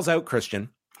 He calls out Christian,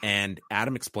 and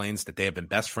Adam explains that they have been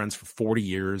best friends for 40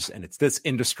 years, and it's this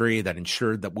industry that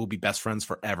ensured that we'll be best friends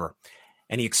forever.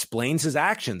 And he explains his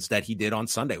actions that he did on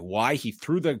Sunday, why he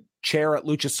threw the chair at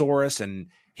Luchasaurus and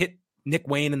hit Nick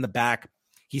Wayne in the back.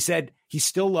 He said he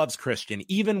still loves Christian,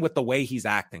 even with the way he's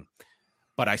acting.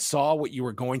 But I saw what you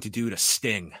were going to do to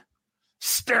Sting.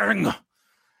 Sting!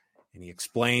 And he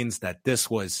explains that this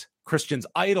was Christian's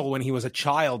idol when he was a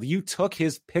child. You took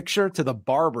his picture to the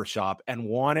barber shop and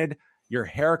wanted your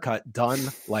haircut done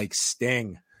like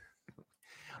Sting.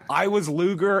 I was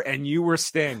Luger and you were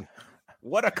Sting.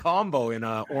 What a combo in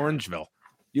Orangeville.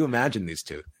 You imagine these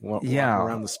two walking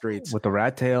around the streets. With the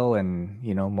rat tail and,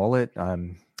 mullet,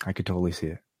 I could totally see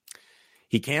it.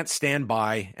 He can't stand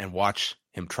by and watch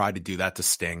him try to do that to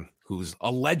Sting, who's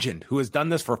a legend, who has done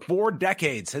this for 4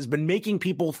 decades, has been making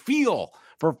people feel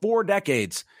for 4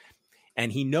 decades.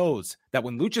 And he knows that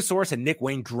when Luchasaurus and Nick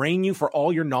Wayne drain you for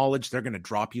all your knowledge, they're going to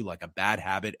drop you like a bad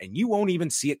habit and you won't even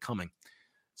see it coming.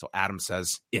 So Adam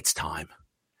says, it's time.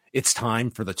 It's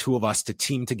time for the two of us to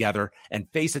team together and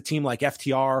face a team like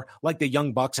FTR, like the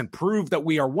Young Bucks, and prove that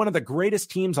we are one of the greatest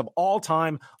teams of all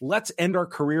time. Let's end our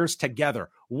careers together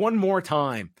one more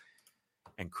time.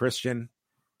 And Christian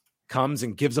comes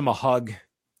and gives him a hug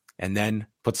and then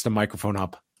puts the microphone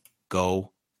up.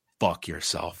 Go fuck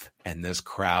yourself. And this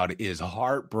crowd is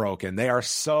heartbroken. They are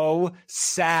so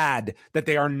sad that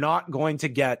they are not going to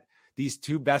get these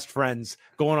two best friends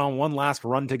going on one last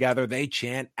run together. They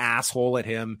chant asshole at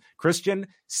him. Christian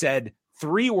said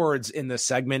 3 words in this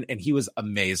segment, and he was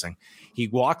amazing. He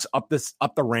walks up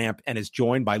the ramp and is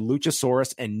joined by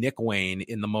Luchasaurus and Nick Wayne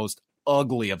in the most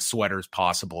ugly of sweaters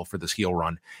possible for this heel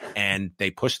run. And they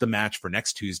push the match for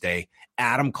next Tuesday,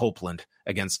 Adam Copeland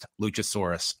against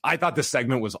Luchasaurus. I thought this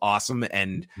segment was awesome.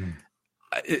 And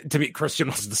to me, Christian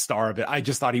was the star of it. I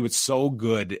just thought he was so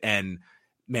good. And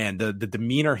man, the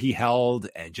demeanor he held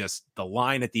and just the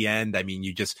line at the end. I mean,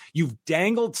 you've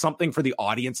dangled something for the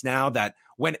audience now that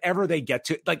whenever they get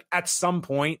to, like, at some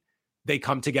point they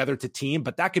come together to team,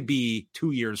 but that could be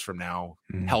 2 years from now,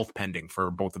 health pending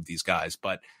for both of these guys.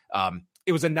 But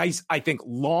it was a nice, I think,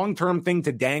 long-term thing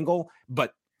to dangle,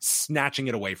 but snatching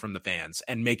it away from the fans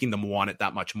and making them want it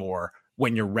that much more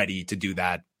when you're ready to do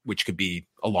that, which could be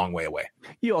a long way away.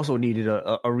 You also needed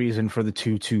a reason for the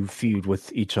two to feud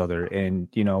with each other, and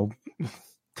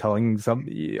telling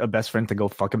a best friend to go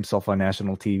fuck himself on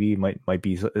national TV might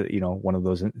be one of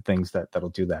those things that'll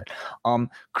do that.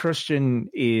 Christian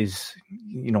is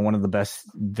one of the best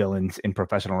villains in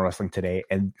professional wrestling today,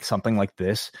 and something like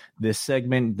this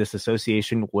segment, this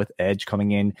association with Edge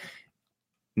coming in,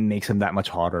 makes him that much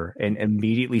hotter and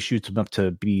immediately shoots him up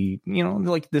to be,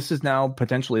 like, this is now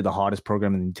potentially the hottest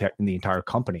program in the entire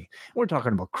company. We're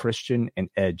talking about Christian and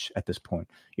Edge at this point,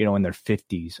 in their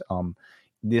 50s.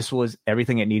 This was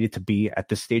everything it needed to be at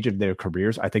this stage of their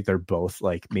careers. I think they're both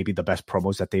like maybe the best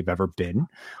promos that they've ever been.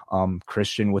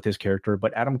 Christian with his character,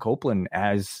 but Adam Copeland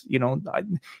as,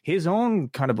 his own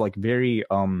kind of like very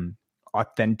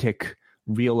authentic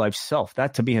real life self.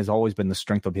 That to me has always been the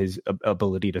strength of his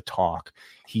ability to talk.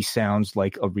 He sounds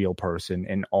like a real person,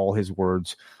 and all his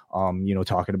words,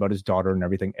 talking about his daughter and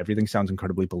everything sounds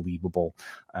incredibly believable,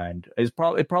 and it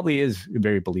probably is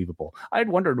very believable. I had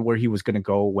wondered where he was going to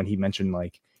go when he mentioned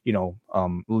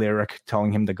Lyric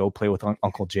telling him to go play with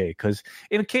Uncle Jay, because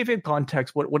in a kayfabe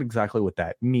context, what exactly would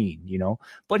that mean,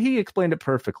 But he explained it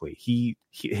perfectly.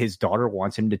 His daughter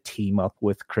wants him to team up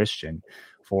with Christian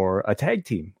for a tag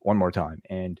team one more time,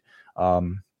 and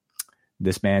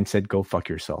this man said, go fuck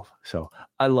yourself. So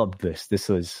I loved this. This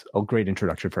was a great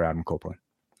introduction for Adam Copeland.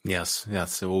 Yes,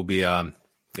 it will be.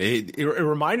 It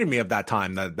reminded me of that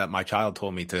time that my child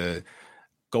told me to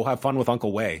go have fun with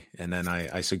Uncle Way, and then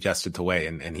I suggested to Way,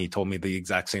 and he told me the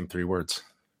exact same 3 words.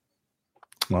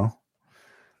 Well,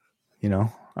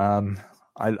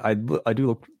 I do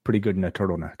look pretty good in a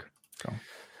turtleneck.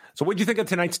 So what do you think of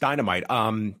tonight's Dynamite?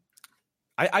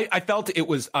 I felt it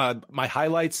was my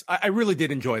highlights. I really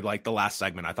did enjoy the last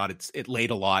segment. I thought it laid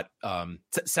a lot,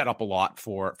 set up a lot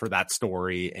for that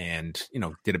story, and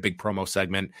did a big promo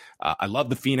segment. I love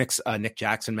the Phoenix Nick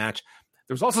Jackson match.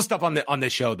 There was also stuff on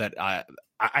this show that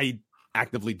I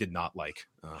actively did not like.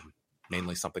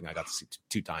 Mainly something I got to see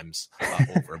 2 times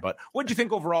over. But what did you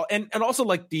think overall? And also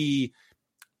the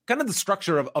kind of the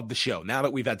structure of the show, now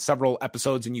that we've had several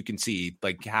episodes and you can see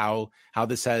how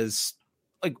this has,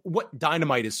 what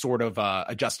Dynamite is sort of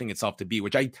adjusting itself to be,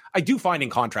 which I do find in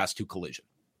contrast to Collision.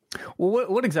 Well,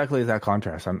 what exactly is that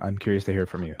contrast? I'm curious to hear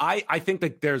from you. I think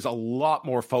that there's a lot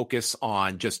more focus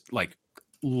on just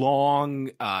long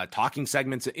talking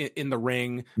segments in the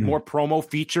ring, more promo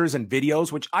features and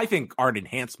videos, which I think are an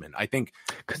enhancement. I think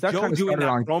Joe doing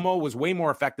that promo was way more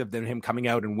effective than him coming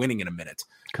out and winning in a minute.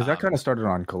 Because that kind of started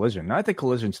on Collision. I think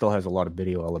Collision still has a lot of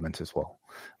video elements as well.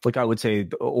 I would say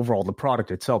overall the product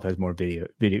itself has more video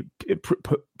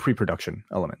pre-production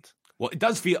elements. Well, it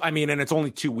does feel, and it's only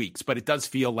 2 weeks, but it does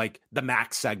feel like the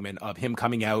Max segment of him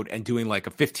coming out and doing a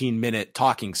 15-minute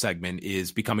talking segment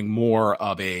is becoming more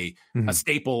of a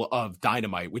staple of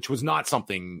Dynamite, which was not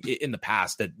something in the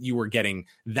past that you were getting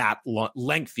that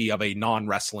lengthy of a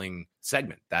non-wrestling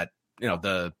segment that,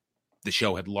 the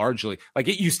show had largely,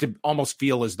 it used to almost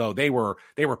feel as though they were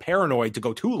paranoid to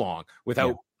go too long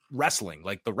without wrestling.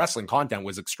 The wrestling content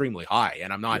was extremely high,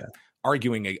 and I'm not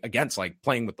arguing against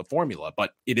playing with the formula,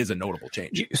 but it is a notable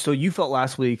change. So you felt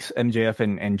last week's MJF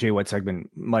and Jay White segment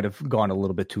might have gone a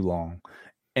little bit too long,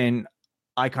 and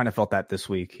I kind of felt that this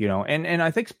week, and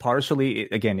I think partially,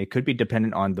 again, it could be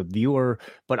dependent on the viewer,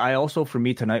 but I also, for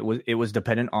me tonight, was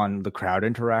dependent on the crowd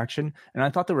interaction. And I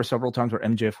thought there were several times where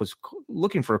MJF was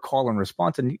looking for a call and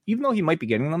response. And even though he might be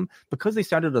getting them, because they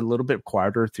sounded a little bit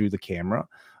quieter through the camera,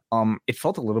 it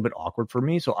felt a little bit awkward for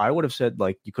me. So I would have said,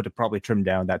 like, you could have probably trimmed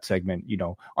down that segment,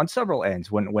 on several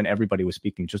ends when everybody was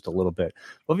speaking just a little bit.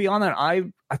 But beyond that,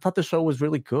 I thought the show was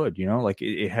really good. Like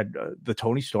it had the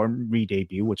Tony Storm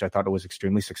re-debut, which I thought it was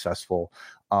extremely successful.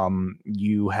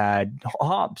 You had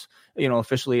Hobbs,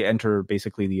 officially enter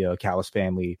basically the Callis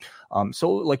family.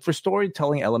 So like for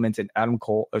storytelling elements and Adam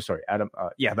Cole, the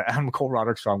Adam Cole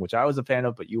Roderick Strong, which I was a fan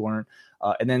of, but you weren't.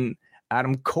 And then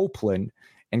Adam Copeland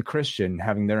and Christian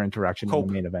having their interaction in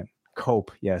the main event.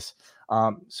 Cope, yes.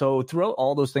 So throughout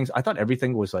all those things, I thought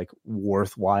everything was like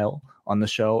worthwhile on the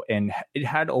show, and it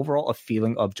had overall a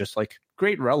feeling of just like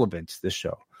great relevance. This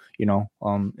show,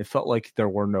 it felt like there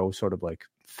were no sort of like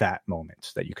fat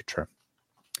moments that you could trim.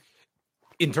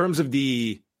 In terms of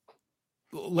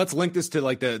let's link this to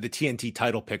like the TNT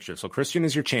title picture. So Christian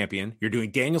is your champion. You're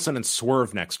doing Danielson and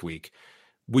Swerve next week.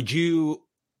 Would you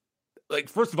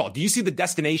first of all, do you see the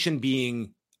destination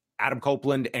being Adam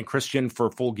Copeland and Christian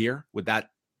for Full Gear?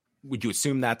 Would you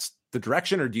assume that's the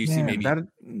direction, or do you see maybe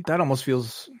that almost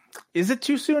feels? Is it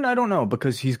too soon? I don't know,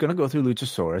 because he's going to go through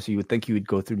Luchasaurus. You would think he would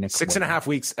go through Nick. 6.5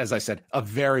 weeks, as I said, a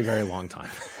very, very long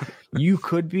time. You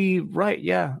could be right.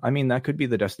 Yeah, I mean that could be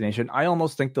the destination. I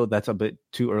almost think though that's a bit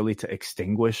too early to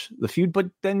extinguish the feud. But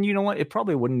then you know what? It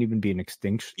probably wouldn't even be an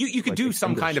extinction. You could do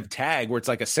some kind of tag where it's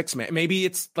like a 6-man. Maybe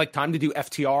it's like time to do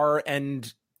FTR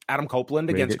and Adam Copeland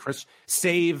against Chris.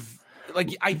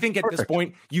 I think at this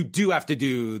point you do have to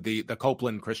do the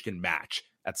Copeland Christian match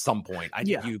at some point. I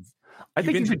think you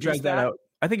could drag that out.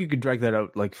 I think you could drag that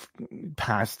out like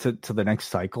past to the next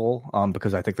cycle,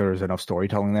 because I think there is enough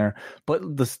storytelling there.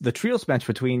 But the trios match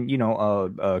between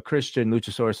Christian,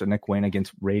 Luchasaurus, and Nick Wayne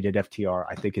against Rated FTR,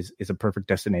 I think is a perfect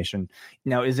destination.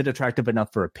 Now, is it attractive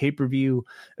enough for a pay-per-view,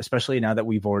 especially now that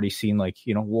we've already seen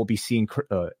we'll be seeing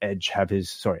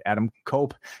Adam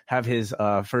Cope have his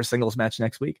first singles match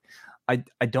next week?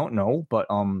 I don't know, but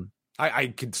I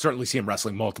could certainly see him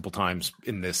wrestling multiple times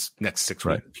in this next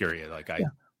 6-week period.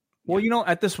 Well,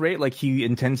 at this rate, he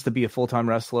intends to be a full-time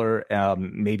wrestler.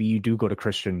 Maybe you do go to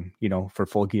Christian, for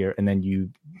Full Gear, and then you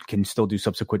can still do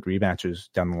subsequent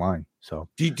rematches down the line. So,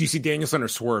 do you see Danielson or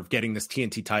Swerve getting this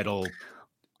TNT title?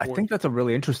 I think that's a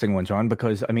really interesting one, John,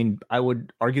 because I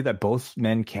would argue that both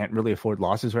men can't really afford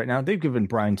losses right now. They've given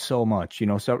Bryan so much,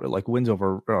 so like wins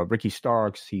over Ricky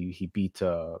Starks. He beat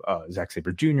Zack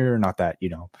Sabre Jr. Not that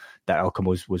that outcome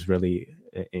was really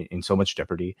in so much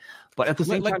jeopardy, but at the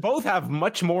same time, both have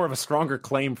much more of a stronger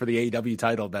claim for the AEW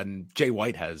title than Jay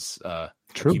White has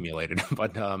accumulated.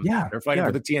 But they're fighting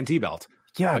for the TNT belt.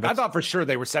 Yeah, I thought for sure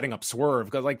they were setting up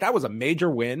Swerve because that was a major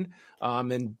win.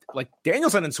 And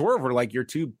Danielson and Swerve were your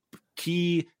two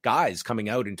key guys coming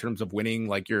out in terms of winning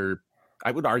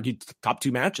I would argue top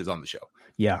 2 matches on the show.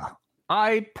 Yeah.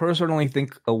 I personally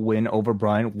think a win over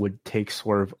Bryan would take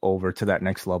Swerve over to that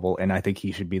next level, and I think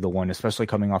he should be the one, especially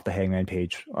coming off the Hangman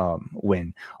Page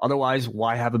win. Otherwise,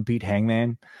 why have him beat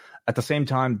Hangman? At the same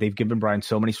time, they've given Bryan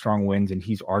so many strong wins, and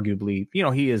he's arguably,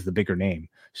 he is the bigger name.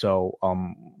 So,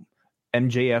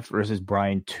 MJF versus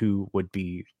Bryan 2 would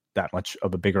be that much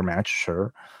of a bigger match,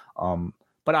 sure.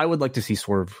 But I would like to see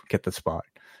Swerve get the spot,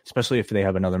 especially if they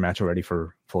have another match already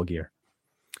for Full Gear.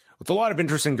 It's a lot of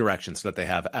interesting directions that they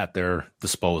have at their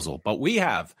disposal. But we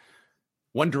have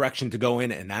one direction to go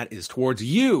in, and that is towards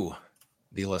you,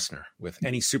 the listener, with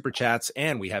any super chats.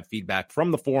 And we have feedback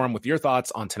from the forum with your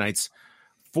thoughts on tonight's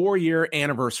 4-year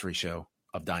anniversary show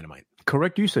of Dynamite.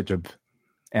 Correct usage of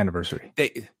anniversary.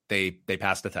 They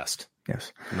passed the test.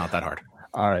 Yes. Not that hard.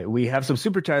 All right. We have some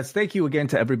super chats. Thank you again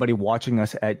to everybody watching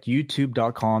us at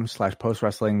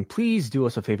youtube.com/postwrestling. Please do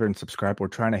us a favor and subscribe. We're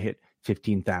trying to hit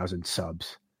 15,000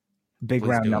 subs. Big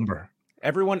round number.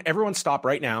 Everyone stop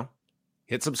right now.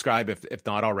 Hit subscribe if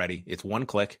not already. It's one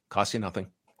click, costs you nothing.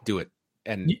 Do it.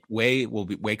 And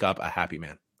wake up a happy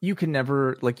man. You can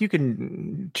never, you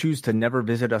can choose to never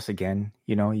visit us again.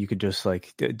 You could just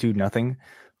do nothing.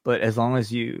 But as long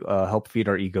as you help feed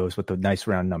our egos with a nice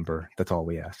round number, that's all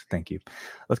we ask. Thank you.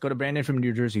 Let's go to Brandon from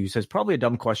New Jersey, who says, probably a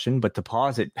dumb question, but to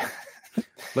pause it.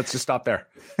 Let's just stop there.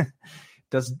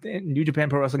 Does New Japan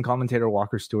Pro Wrestling commentator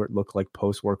Walker Stewart look like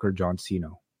post-worker John Cena?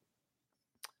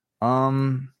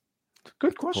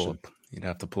 Good question. You'd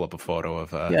have to pull up a photo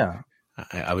of... yeah.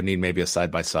 I would need maybe a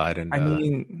side-by-side.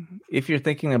 And if you're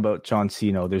thinking about John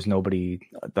Cena, there's nobody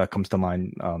that comes to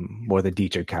mind more than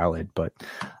DJ Khaled, but...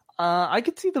 I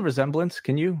could see the resemblance.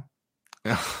 Can you?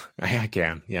 I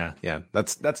can. Yeah.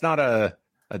 That's not a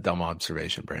a dumb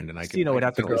observation, Brandon. Cena would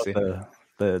have to grow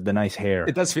the nice hair.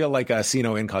 It does feel like a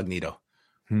Cena incognito.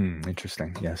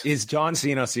 Interesting. Yes. Is John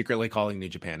Cena secretly calling New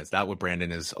Japan? Is that what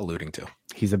Brandon is alluding to?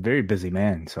 He's a very busy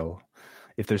man, so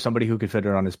if there's somebody who could fit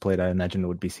it on his plate, I imagine it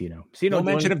would be Cena. No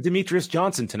mention of Demetrius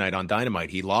Johnson tonight on Dynamite.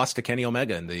 He lost to Kenny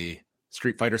Omega in the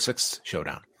Street Fighter 6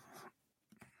 showdown.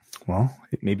 Well,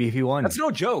 maybe if he won. That's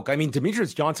no joke. I mean,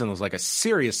 Demetrius Johnson was like a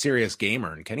serious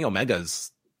gamer, and Kenny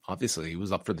Omega's obviously he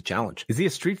was up for the challenge. Is he a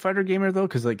Street Fighter gamer though?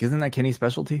 Because isn't that Kenny's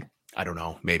specialty? I don't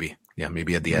know. Maybe. Yeah,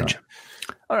 maybe at the edge.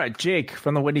 All right, Jake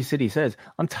from the Windy City says,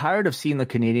 I'm tired of seeing the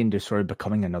Canadian Destroyer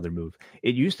becoming another move.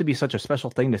 It used to be such a special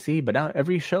thing to see, but now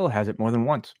every show has it more than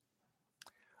once.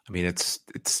 I mean, it's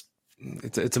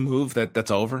a move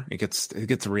that's over. It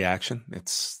gets a reaction.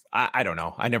 I don't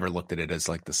know. I never looked at it as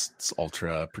like this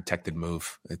ultra protected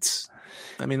move. That's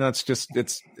just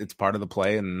it's part of the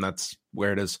play, and that's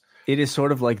where it is. It is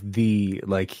sort of like the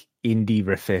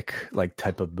indie-rific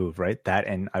type of move, right? That,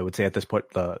 and I would say at this point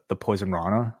the Poison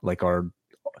Rana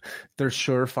they're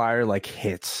surefire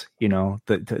hits,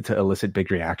 to elicit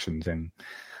big reactions. And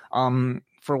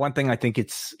for one thing, I think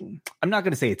I'm not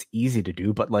going to say it's easy to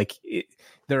do, but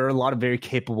there are a lot of very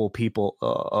capable people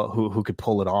who could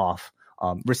pull it off.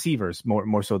 Receivers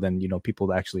more so than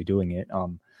people actually doing it.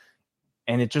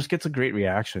 And it just gets a great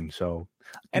reaction. So,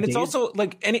 and it's also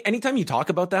anytime you talk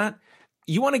about that,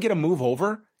 you want to get a move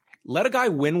over. Let a guy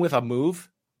win with a move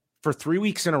for 3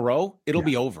 weeks in a row. It'll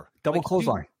be over. Double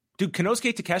clothesline. Dude,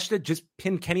 Konosuke Takeshita just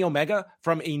pinned Kenny Omega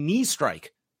from a knee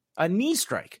strike. A knee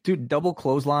strike. Dude, double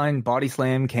clothesline, body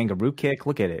slam, kangaroo kick.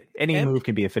 Look at it. Any move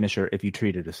can be a finisher if you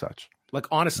treat it as such.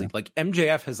 Honestly,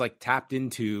 MJF has tapped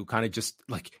into kind of just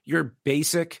your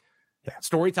basic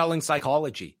storytelling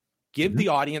psychology. Give the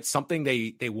audience something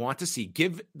they want to see.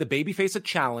 Give the babyface a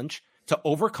challenge to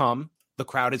overcome. The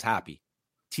crowd is happy.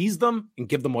 Tease them and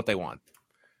give them what they want.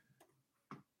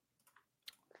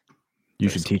 You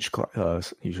should teach.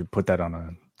 You should put that on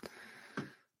a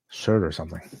shirt or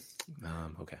something.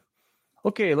 Okay.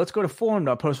 Okay, let's go to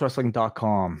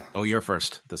forum.postwrestling.com. Oh, you're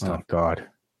first this time. Oh, God.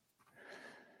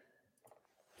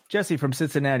 Jesse from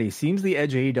Cincinnati. Seems the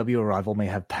Edge AEW arrival may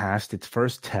have passed its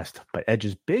first test, but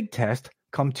Edge's big test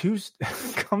come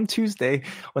Tuesday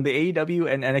when the AEW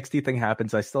and NXT thing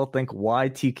happens. I still think why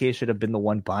TK should have been the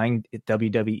one buying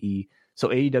WWE so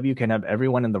AEW can have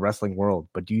everyone in the wrestling world.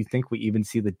 But do you think we even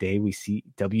see the day we see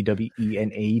WWE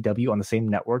and AEW on the same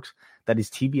networks? That is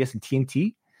TBS and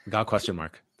TNT? Got a question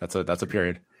mark. That's a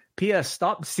period. PS,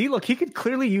 stop. See, look, he could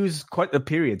clearly use quite the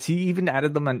periods. He even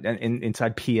added them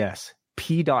inside PS.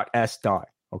 P.S.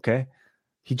 Okay?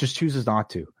 He just chooses not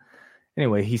to.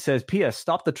 Anyway, he says, P.S.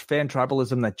 Stop the fan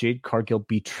tribalism that Jade Cargill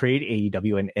betrayed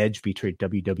AEW and Edge betrayed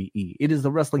WWE. It is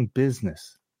the wrestling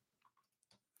business.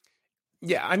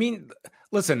 Yeah, I mean,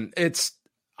 listen,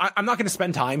 I'm not going to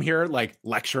spend time here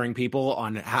lecturing people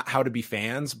on how to be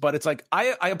fans, but it's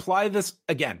I apply this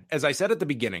again, as I said at the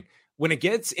beginning, when it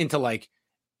gets into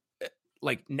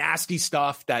nasty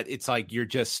stuff that it's you're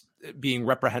just being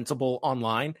reprehensible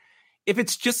online. If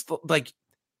it's just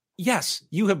yes,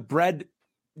 you have bred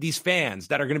these fans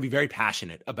that are going to be very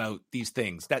passionate about these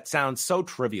things. That sounds so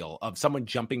trivial of someone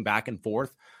jumping back and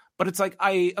forth. But it's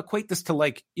I equate this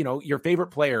to your favorite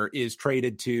player is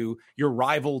traded to your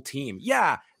rival team.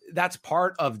 Yeah, that's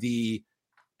part of the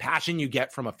passion you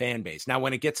get from a fan base. Now,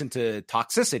 when it gets into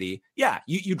toxicity, yeah,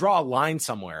 you draw a line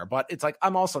somewhere. But it's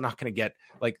I'm also not going to get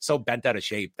so bent out of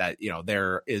shape that,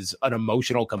 there is an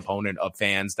emotional component of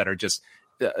fans that are just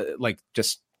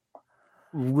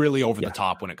really over the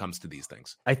top when it comes to these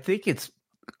things. I think it's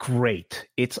great.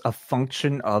 It's a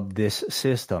function of this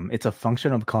system. It's a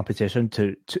function of competition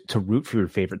to root for your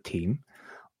favorite team.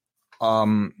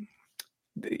 Maybe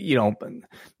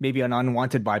an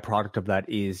unwanted byproduct of that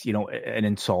is, an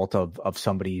insult of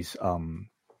somebody's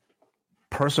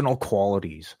personal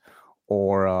qualities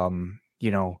or,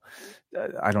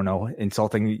 I don't know,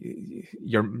 insulting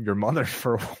your mother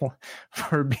for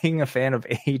being a fan of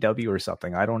AEW or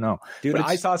something. I don't know. Dude,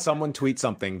 I saw someone tweet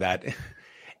something that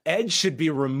Edge should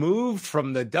be removed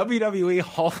from the WWE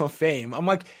Hall of Fame. I'm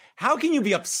like, how can you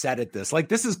be upset at this?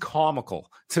 This is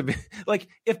comical to be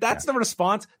if that's the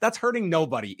response, that's hurting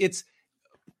nobody. It's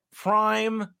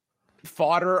prime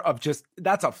fodder of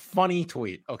that's a funny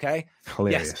tweet. Okay.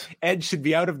 Hilarious. Yes, Edge should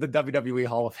be out of the WWE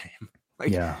Hall of Fame.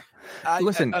 Yeah.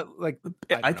 Listen,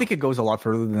 I think it goes a lot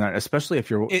further than that, especially if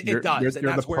you're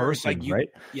the person, right?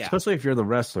 Yeah. Especially if you're the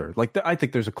wrestler. I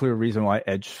think there's a clear reason why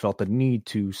Edge felt the need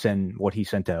to send what he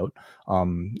sent out,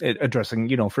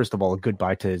 addressing, first of all, a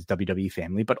goodbye to his WWE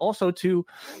family, but also to,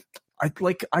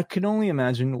 I can only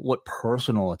imagine what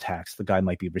personal attacks the guy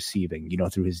might be receiving,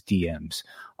 through his DMs,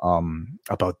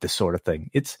 about this sort of thing.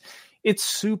 It's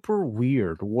super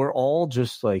weird. We're all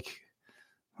just like,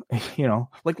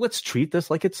 let's treat this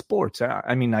like it's sports.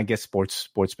 I mean, I guess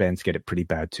sports fans get it pretty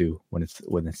bad too when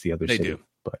it's the other they city. Do.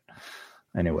 But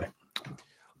anyway.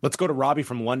 Let's go to Robbie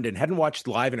from London. Hadn't watched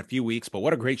live in a few weeks, but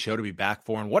what a great show to be back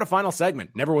for. And what a final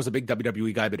segment. Never was a big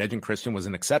WWE guy, but Edge and Christian was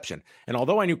an exception. And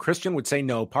although I knew Christian would say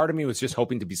no, part of me was just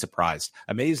hoping to be surprised.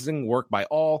 Amazing work by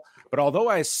all. But although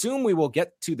I assume we will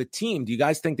get to the team, do you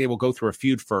guys think they will go through a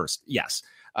feud first? Yes.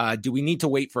 Do we need to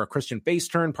wait for a Christian face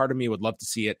turn? Part of me would love to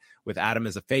see it with Adam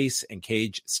as a face and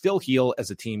Cage still heel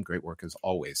as a team. Great work as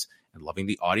always. And loving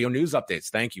the audio news updates.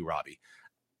 Thank you, Robbie.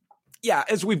 Yeah,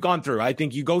 as we've gone through, I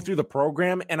think you go through the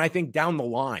program, and I think down the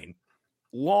line,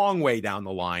 long way down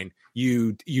the line,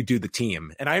 you do the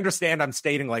team. And I understand I'm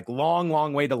stating like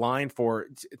long way to line for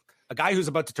a guy who's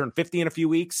about to turn 50 in a few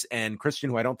weeks, and Christian,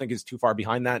 who I don't think is too far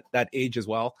behind that age as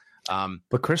well.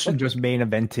 But Christian just main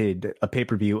evented a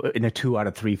pay-per-view in a 2 out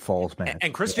of 3 falls match.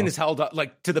 And Christian has held up,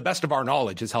 like, to the best of our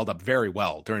knowledge, has held up very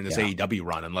well during this AEW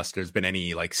run, unless there's been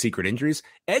any like secret injuries.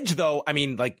 Edge, though, I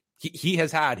mean, like he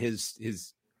has had his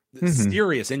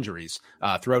serious injuries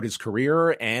throughout his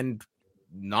career, and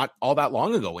not all that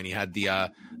long ago when he had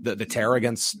the tear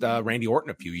against Randy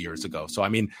Orton a few years ago. So I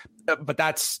mean, but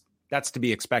that's to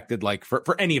be expected. Like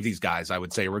for any of these guys, I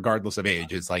would say, regardless of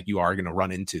age, it's like you are going to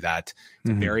run into that.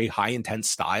 It's a very high intense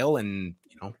style, and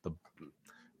the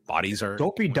bodies are.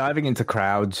 Don't be diving into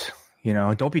crowds.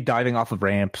 Don't be diving off of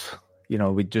ramps.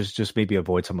 We just maybe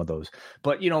avoid some of those.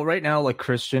 But, right now, like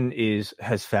Christian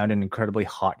has found an incredibly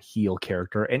hot heel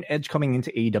character, and Edge coming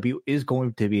into AEW is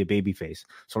going to be a babyface.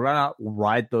 So why not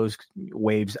ride those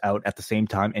waves out at the same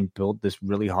time and build this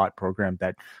really hot program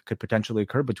that could potentially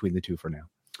occur between the two for now?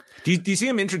 Do you see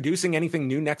him introducing anything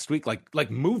new next week, like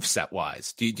moveset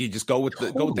wise? Do you just go with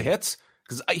the hits?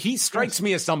 Because he strikes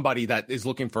me as somebody that is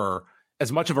looking for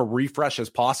as much of a refresh as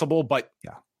possible, but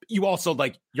yeah. You also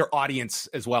like your audience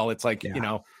as well. It's like, you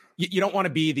don't want to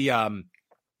be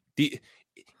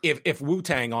if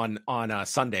Wu-Tang on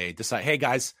Sunday decide, hey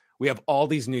guys, we have all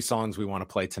these new songs we want to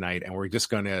play tonight, and we're just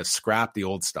going to scrap the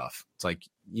old stuff. It's like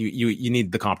you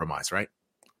need the compromise, right?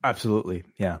 Absolutely.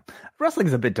 Yeah. Wrestling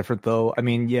is a bit different though. I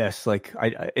mean, yes, like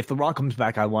if The Rock comes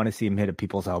back, I want to see him hit a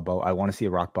people's elbow. I want to see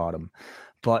a rock bottom,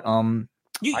 but,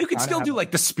 you could still do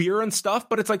like the spear and stuff,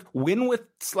 but it's like win with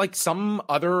like some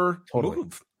other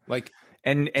move. Like,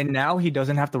 and now he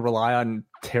doesn't have to rely on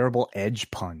terrible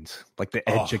Edge puns like the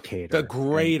educator. The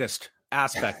greatest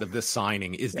aspect of this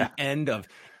signing is the end of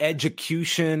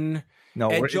education. No,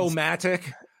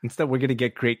 Edge-o-matic. Instead, we're gonna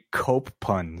get great cope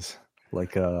puns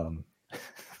like the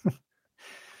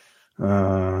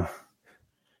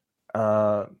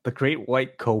Great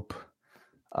White Cope.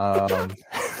 A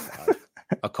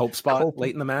cope spot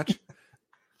late in the match.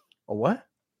 A what?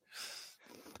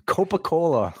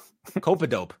 Coca-Cola.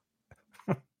 Copa-dope.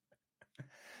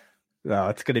 No,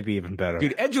 it's going to be even better.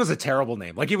 Dude, Edge was a terrible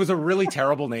name. Like, it was a really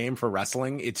terrible name for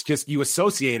wrestling. It's just you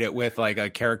associate it with like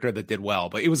a character that did well,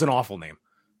 but it was an awful name.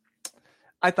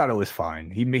 I thought it was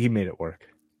fine. He made it work.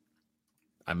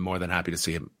 I'm more than happy to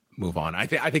see him move on. I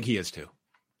think he is too.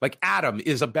 Like, Adam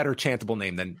is a better chantable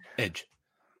name than Edge.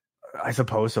 I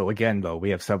suppose so. Again, though,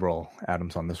 we have several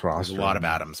Adams on this roster. There's a lot of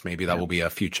Adams. Maybe that will be a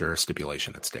future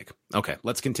stipulation at stake. Okay,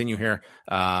 let's continue here.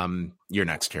 You're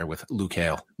next here with Luke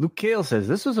Hale. Luke Hale says,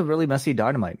 this was a really messy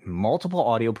Dynamite. Multiple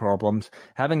audio problems.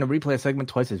 Having to replay a segment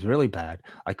twice is really bad.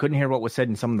 I couldn't hear what was said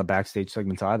in some of the backstage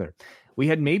segments either. We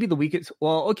had maybe the weakest...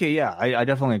 Well, okay, yeah, I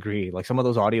definitely agree. Like, some of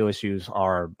those audio issues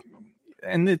are...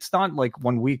 And it's not like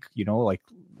 1 week, like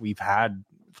we've had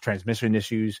transmission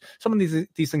issues. Some of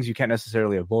these things you can't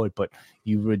necessarily avoid, but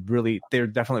they're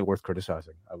definitely worth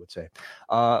criticizing, I would say.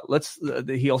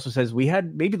 He also says, we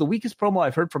had maybe the weakest promo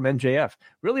I've heard from MJF.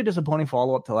 Really disappointing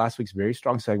follow-up to last week's very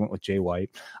strong segment with Jay White.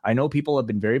 I know people have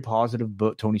been very positive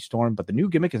about Tony Storm, but the new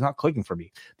gimmick is not clicking for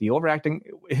me. The overacting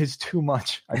is too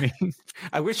much. I mean,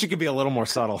 I wish you could be a little more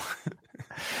subtle.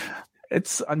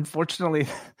 It's unfortunately,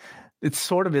 it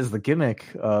sort of is the gimmick,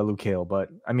 Luke Hale, but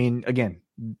I mean, again,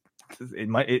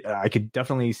 I could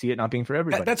definitely see it not being for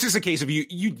everybody. That's just a case of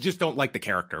you just don't like the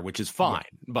character, which is fine.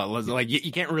 Yeah. But like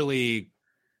you can't really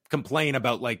complain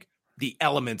about like the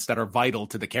elements that are vital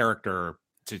to the character.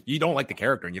 You don't like the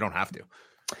character, and you don't have to.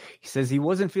 He says he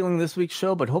wasn't feeling this week's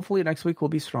show, but hopefully next week will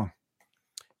be strong.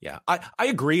 Yeah, I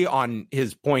agree on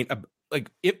his point.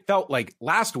 Like, it felt like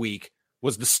last week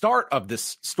was the start of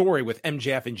this story with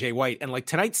MJF and Jay White. And like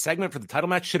tonight's segment for the title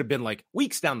match should have been like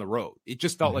weeks down the road. It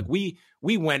just felt like we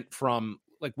went from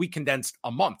like, we condensed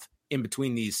a month in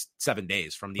between these 7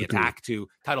 days from the attack to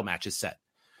title matches set.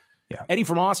 Yeah. Eddie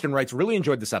from Austin writes, really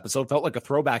enjoyed this episode. Felt like a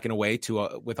throwback in a way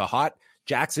to with a hot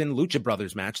Jackson Lucha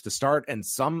Brothers match to start, and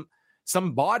some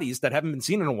bodies that haven't been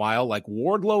seen in a while, like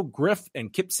Wardlow, Griff,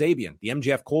 and Kip Sabian. The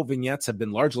MJF Cole vignettes have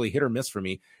been largely hit or miss for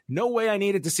me. No way I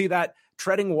needed to see that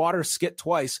treading water skit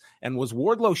twice. And was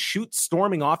Wardlow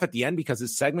storming off at the end because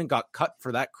his segment got cut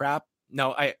for that crap?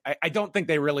 No, I don't think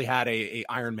they really had a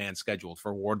Iron Man scheduled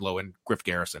for Wardlow and Griff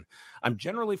Garrison. I'm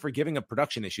generally forgiving of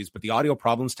production issues, but the audio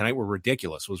problems tonight were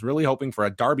ridiculous. Was really hoping for a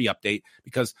Darby update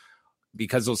because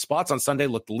those spots on Sunday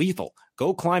looked lethal.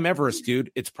 Go climb Everest,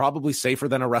 dude. It's probably safer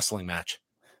than a wrestling match.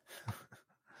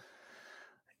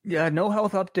 Yeah, no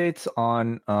health updates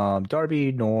on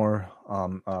Darby nor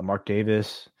Mark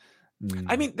Davis.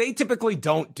 I mean, they typically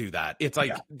don't do that. It's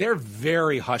like they're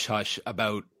very hush-hush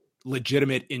about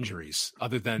legitimate injuries,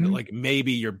 other than like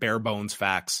maybe your bare bones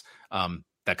facts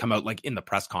that come out like in the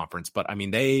press conference. But I mean,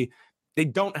 they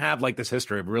don't have like this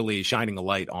history of really shining a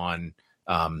light on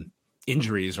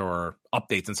injuries or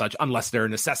updates and such, unless they're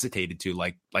necessitated to,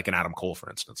 like an Adam Cole,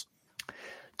 for instance.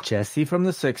 Jesse from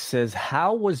the 6 says,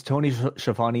 how was Tony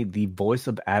Schiavone the voice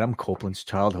of Adam Copeland's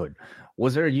childhood?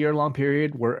 Was there a year-long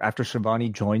period where after Schiavone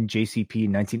joined JCP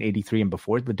in 1983 and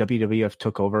before the WWF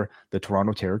took over the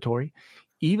Toronto territory?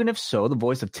 Even if so, the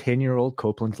voice of 10-year-old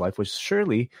Copeland's life was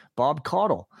surely Bob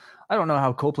Caudle. I don't know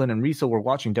how Copeland and Riso were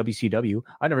watching WCW.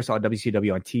 I never saw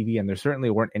WCW on TV, and there certainly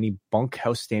weren't any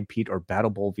Bunkhouse Stampede or Battle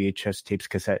Bowl VHS tapes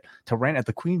cassette to rent at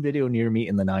the Queen Video near me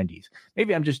in the 90s.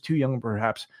 Maybe I'm just too young,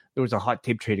 perhaps there was a hot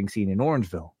tape trading scene in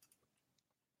Orangeville.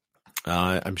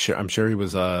 I'm sure he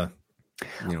was a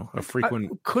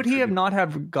frequent. Could he have not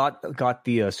have got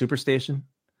the Superstation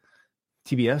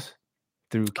TBS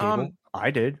through cable? I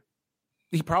did.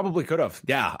 He probably could have.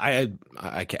 Yeah,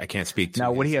 I can't speak to.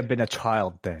 Now, would he have been a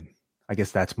child then? I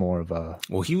guess that's more of a.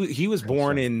 Well, he was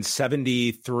born in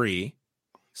 73,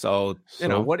 so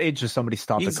what age does somebody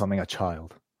stop becoming a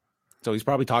child? So he's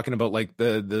probably talking about like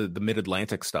the Mid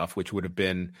Atlantic stuff, which would have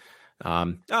been,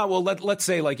 let's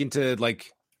say like into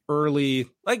like early,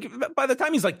 like by the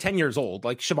time he's like 10 years old,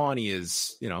 like Schiavone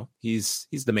is, he's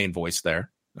the main voice there.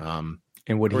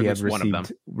 And would he have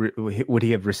received? Would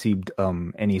he have received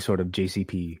any sort of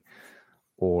JCP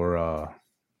or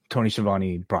Tony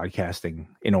Schiavone broadcasting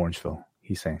in Orangeville?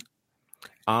 He's saying.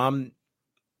 Again,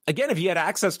 if he had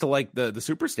access to like the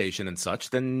Superstation and such,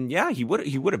 then yeah, he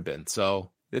would have been. So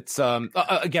it's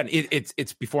again,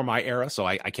 it's before my era, so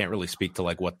I can't really speak to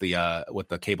like what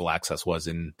the cable access was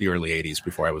in the early 80s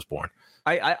before I was born.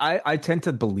 I tend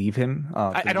to believe him.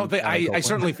 I don't think I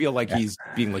certainly feel like he's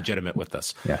being legitimate with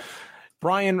this. Yeah.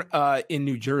 Brian in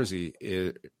New Jersey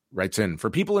writes in,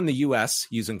 for people in the U.S.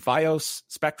 using Fios,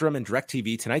 Spectrum, and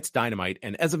DirecTV, tonight's Dynamite,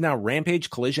 and as of now, Rampage,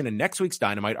 Collision, and next week's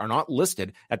Dynamite are not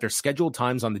listed at their scheduled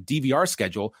times on the DVR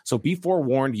schedule, so be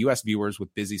forewarned, U.S. viewers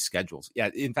with busy schedules.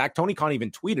 Yeah, in fact, Tony Khan even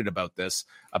tweeted about this,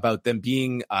 about them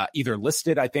being either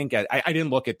listed, I think. I didn't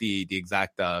look at the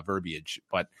exact verbiage,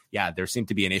 but yeah, there seemed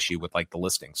to be an issue with like the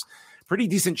listings. Pretty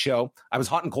decent show. I was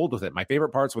hot and cold with it. My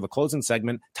favorite parts were the closing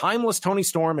segment, timeless Tony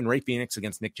Storm and Ray Phoenix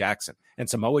against Nick Jackson, and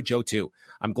Samoa Joe too.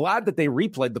 I'm glad that they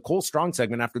replayed the Cole Strong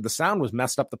segment after the sound was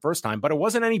messed up the first time, but it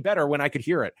wasn't any better when I could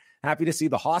hear it. Happy to see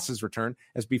the Hosses return,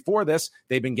 as before this,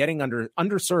 they've been getting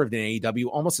underserved in AEW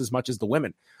almost as much as the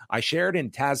women. I shared in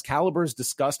Taz Caliber's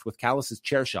disgust with Callis's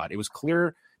chair shot. It was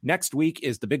clear next week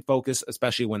is the big focus,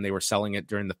 especially when they were selling it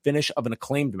during the finish of an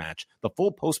Acclaimed match. The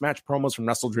full post-match promos from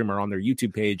WrestleDream are on their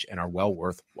YouTube page and are well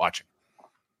worth watching.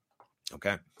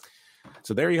 Okay.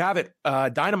 So there you have it.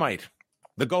 Dynamite,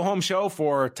 the go-home show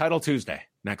for Title Tuesday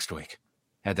next week,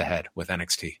 head-to-head with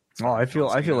NXT. Oh, I feel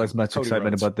as much Cody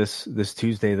excitement Rhodes. about this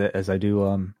Tuesday as I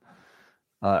do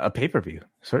a pay-per-view,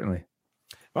 certainly.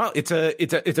 Well, it's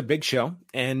a big show,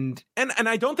 and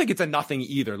I don't think it's a nothing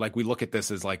either. Like, we look at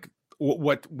this as like,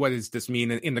 what does this mean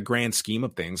in the grand scheme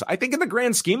of things? I think in the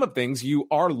grand scheme of things, you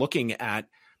are looking at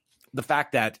the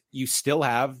fact that you still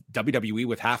have WWE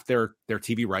with half their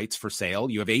TV rights for sale.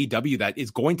 You have AEW that is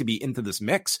going to be into this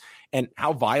mix, and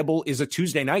how viable is a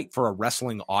Tuesday night for a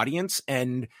wrestling audience?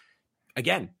 And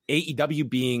again, AEW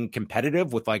being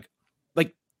competitive with like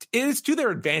it is to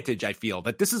their advantage. I feel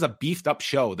that this is a beefed up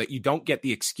show that you don't get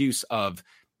the excuse of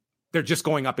they're just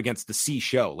going up against the C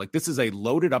show. Like, this is a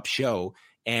loaded up show,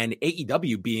 and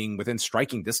AEW being within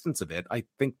striking distance of it, I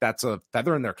think that's a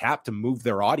feather in their cap to move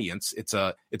their audience. It's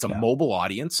a mobile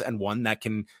audience, and one that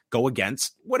can go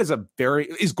against what is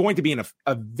going to be in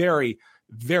a very,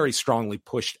 very strongly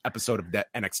pushed episode of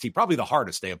NXT, probably the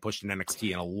hardest they have pushed in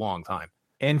NXT in a long time.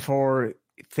 And for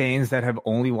fans that have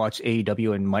only watched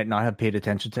AEW and might not have paid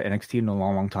attention to NXT in a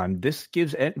long, long time, this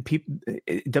gives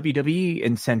WWE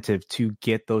incentive to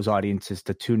get those audiences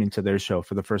to tune into their show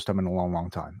for the first time in a long, long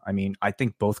time. I mean, I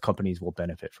think both companies will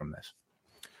benefit from this.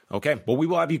 Okay, well, we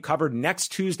will have you covered next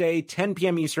Tuesday, 10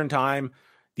 p.m. Eastern Time.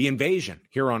 The Invasion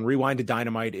here on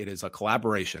Rewind-A-Dynamite. It is a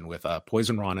collaboration with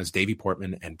Poison Rana's Davey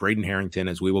Portman and Braden Harrington,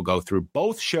 as we will go through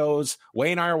both shows.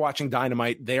 Way and I are watching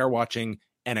Dynamite. They are watching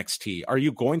NXT. Are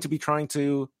you going to be trying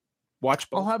to watch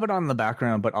both? I'll have it on in the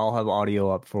background, but I'll have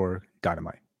audio up for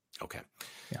Dynamite. Okay.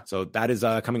 Yeah. So that is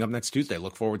coming up next Tuesday.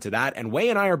 Look forward to that. And Way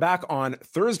and I are back on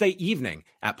Thursday evening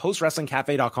at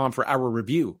postwrestlingcafe.com for our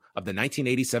review of the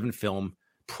 1987 film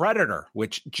Predator,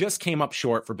 which just came up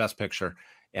short for Best Picture,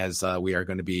 as we are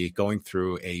going to be going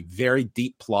through a very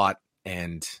deep plot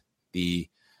and the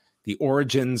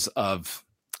origins of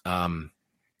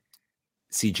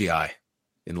CGI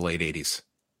in the late 80s.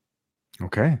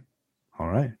 Okay. All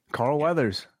right. Carl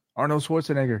Weathers, Arnold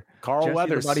Schwarzenegger, Carl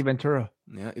Weathers, Buddy Ventura.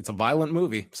 Yeah, it's a violent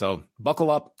movie. So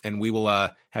buckle up and we will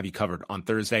have you covered on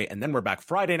Thursday. And then we're back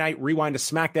Friday night, Rewind to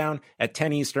SmackDown at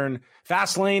 10 Eastern,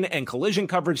 Fastlane and Collision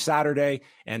coverage Saturday.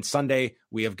 And Sunday,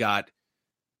 we have got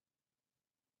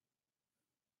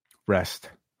rest.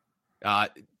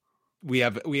 We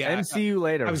have MCU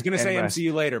later. I was going to say rest.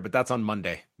 MCU later, but that's on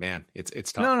Monday. Man, it's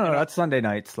tough. No, that's Sunday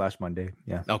night / Monday.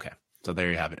 Yeah. Okay. So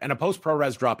there you have it. And a post pro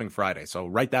res dropping Friday. So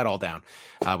write that all down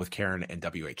with Karen and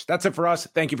WH. That's it for us.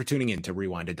 Thank you for tuning in to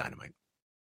Rewind-A-Dynamite.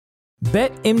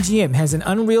 BetMGM has an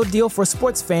unreal deal for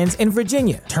sports fans in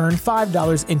Virginia. Turn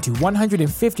 $5 into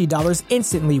 $150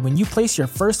 instantly when you place your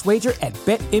first wager at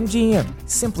BetMGM.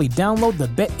 Simply download the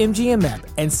BetMGM app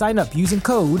and sign up using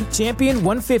code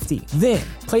Champion150. Then,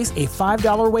 place a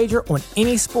 $5 wager on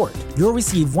any sport. You'll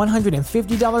receive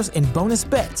 $150 in bonus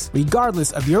bets,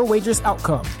 regardless of your wager's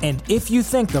outcome. And if you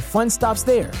think the fun stops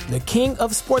there, the king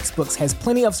of sportsbooks has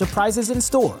plenty of surprises in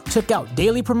store. Check out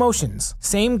daily promotions,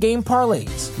 same-game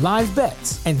parlays, live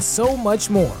bets, and so much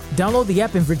more. Download the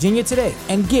app in Virginia today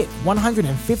and get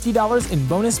 $150 in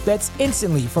bonus bets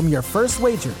instantly from your first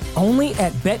wager. Only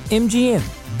at BetMGM.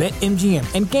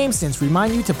 BetMGM and GameSense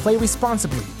remind you to play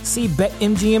responsibly. See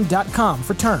BetMGM.com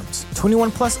for terms. 21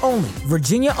 plus only.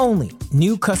 Virginia only.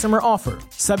 New customer offer.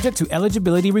 Subject to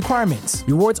eligibility requirements.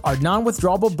 Rewards are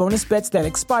non-withdrawable bonus bets that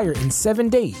expire in 7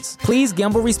 days. Please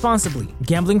gamble responsibly.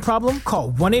 Gambling problem?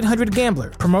 Call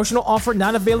 1-800-GAMBLER. Promotional offer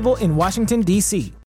not available in Washington, D.C.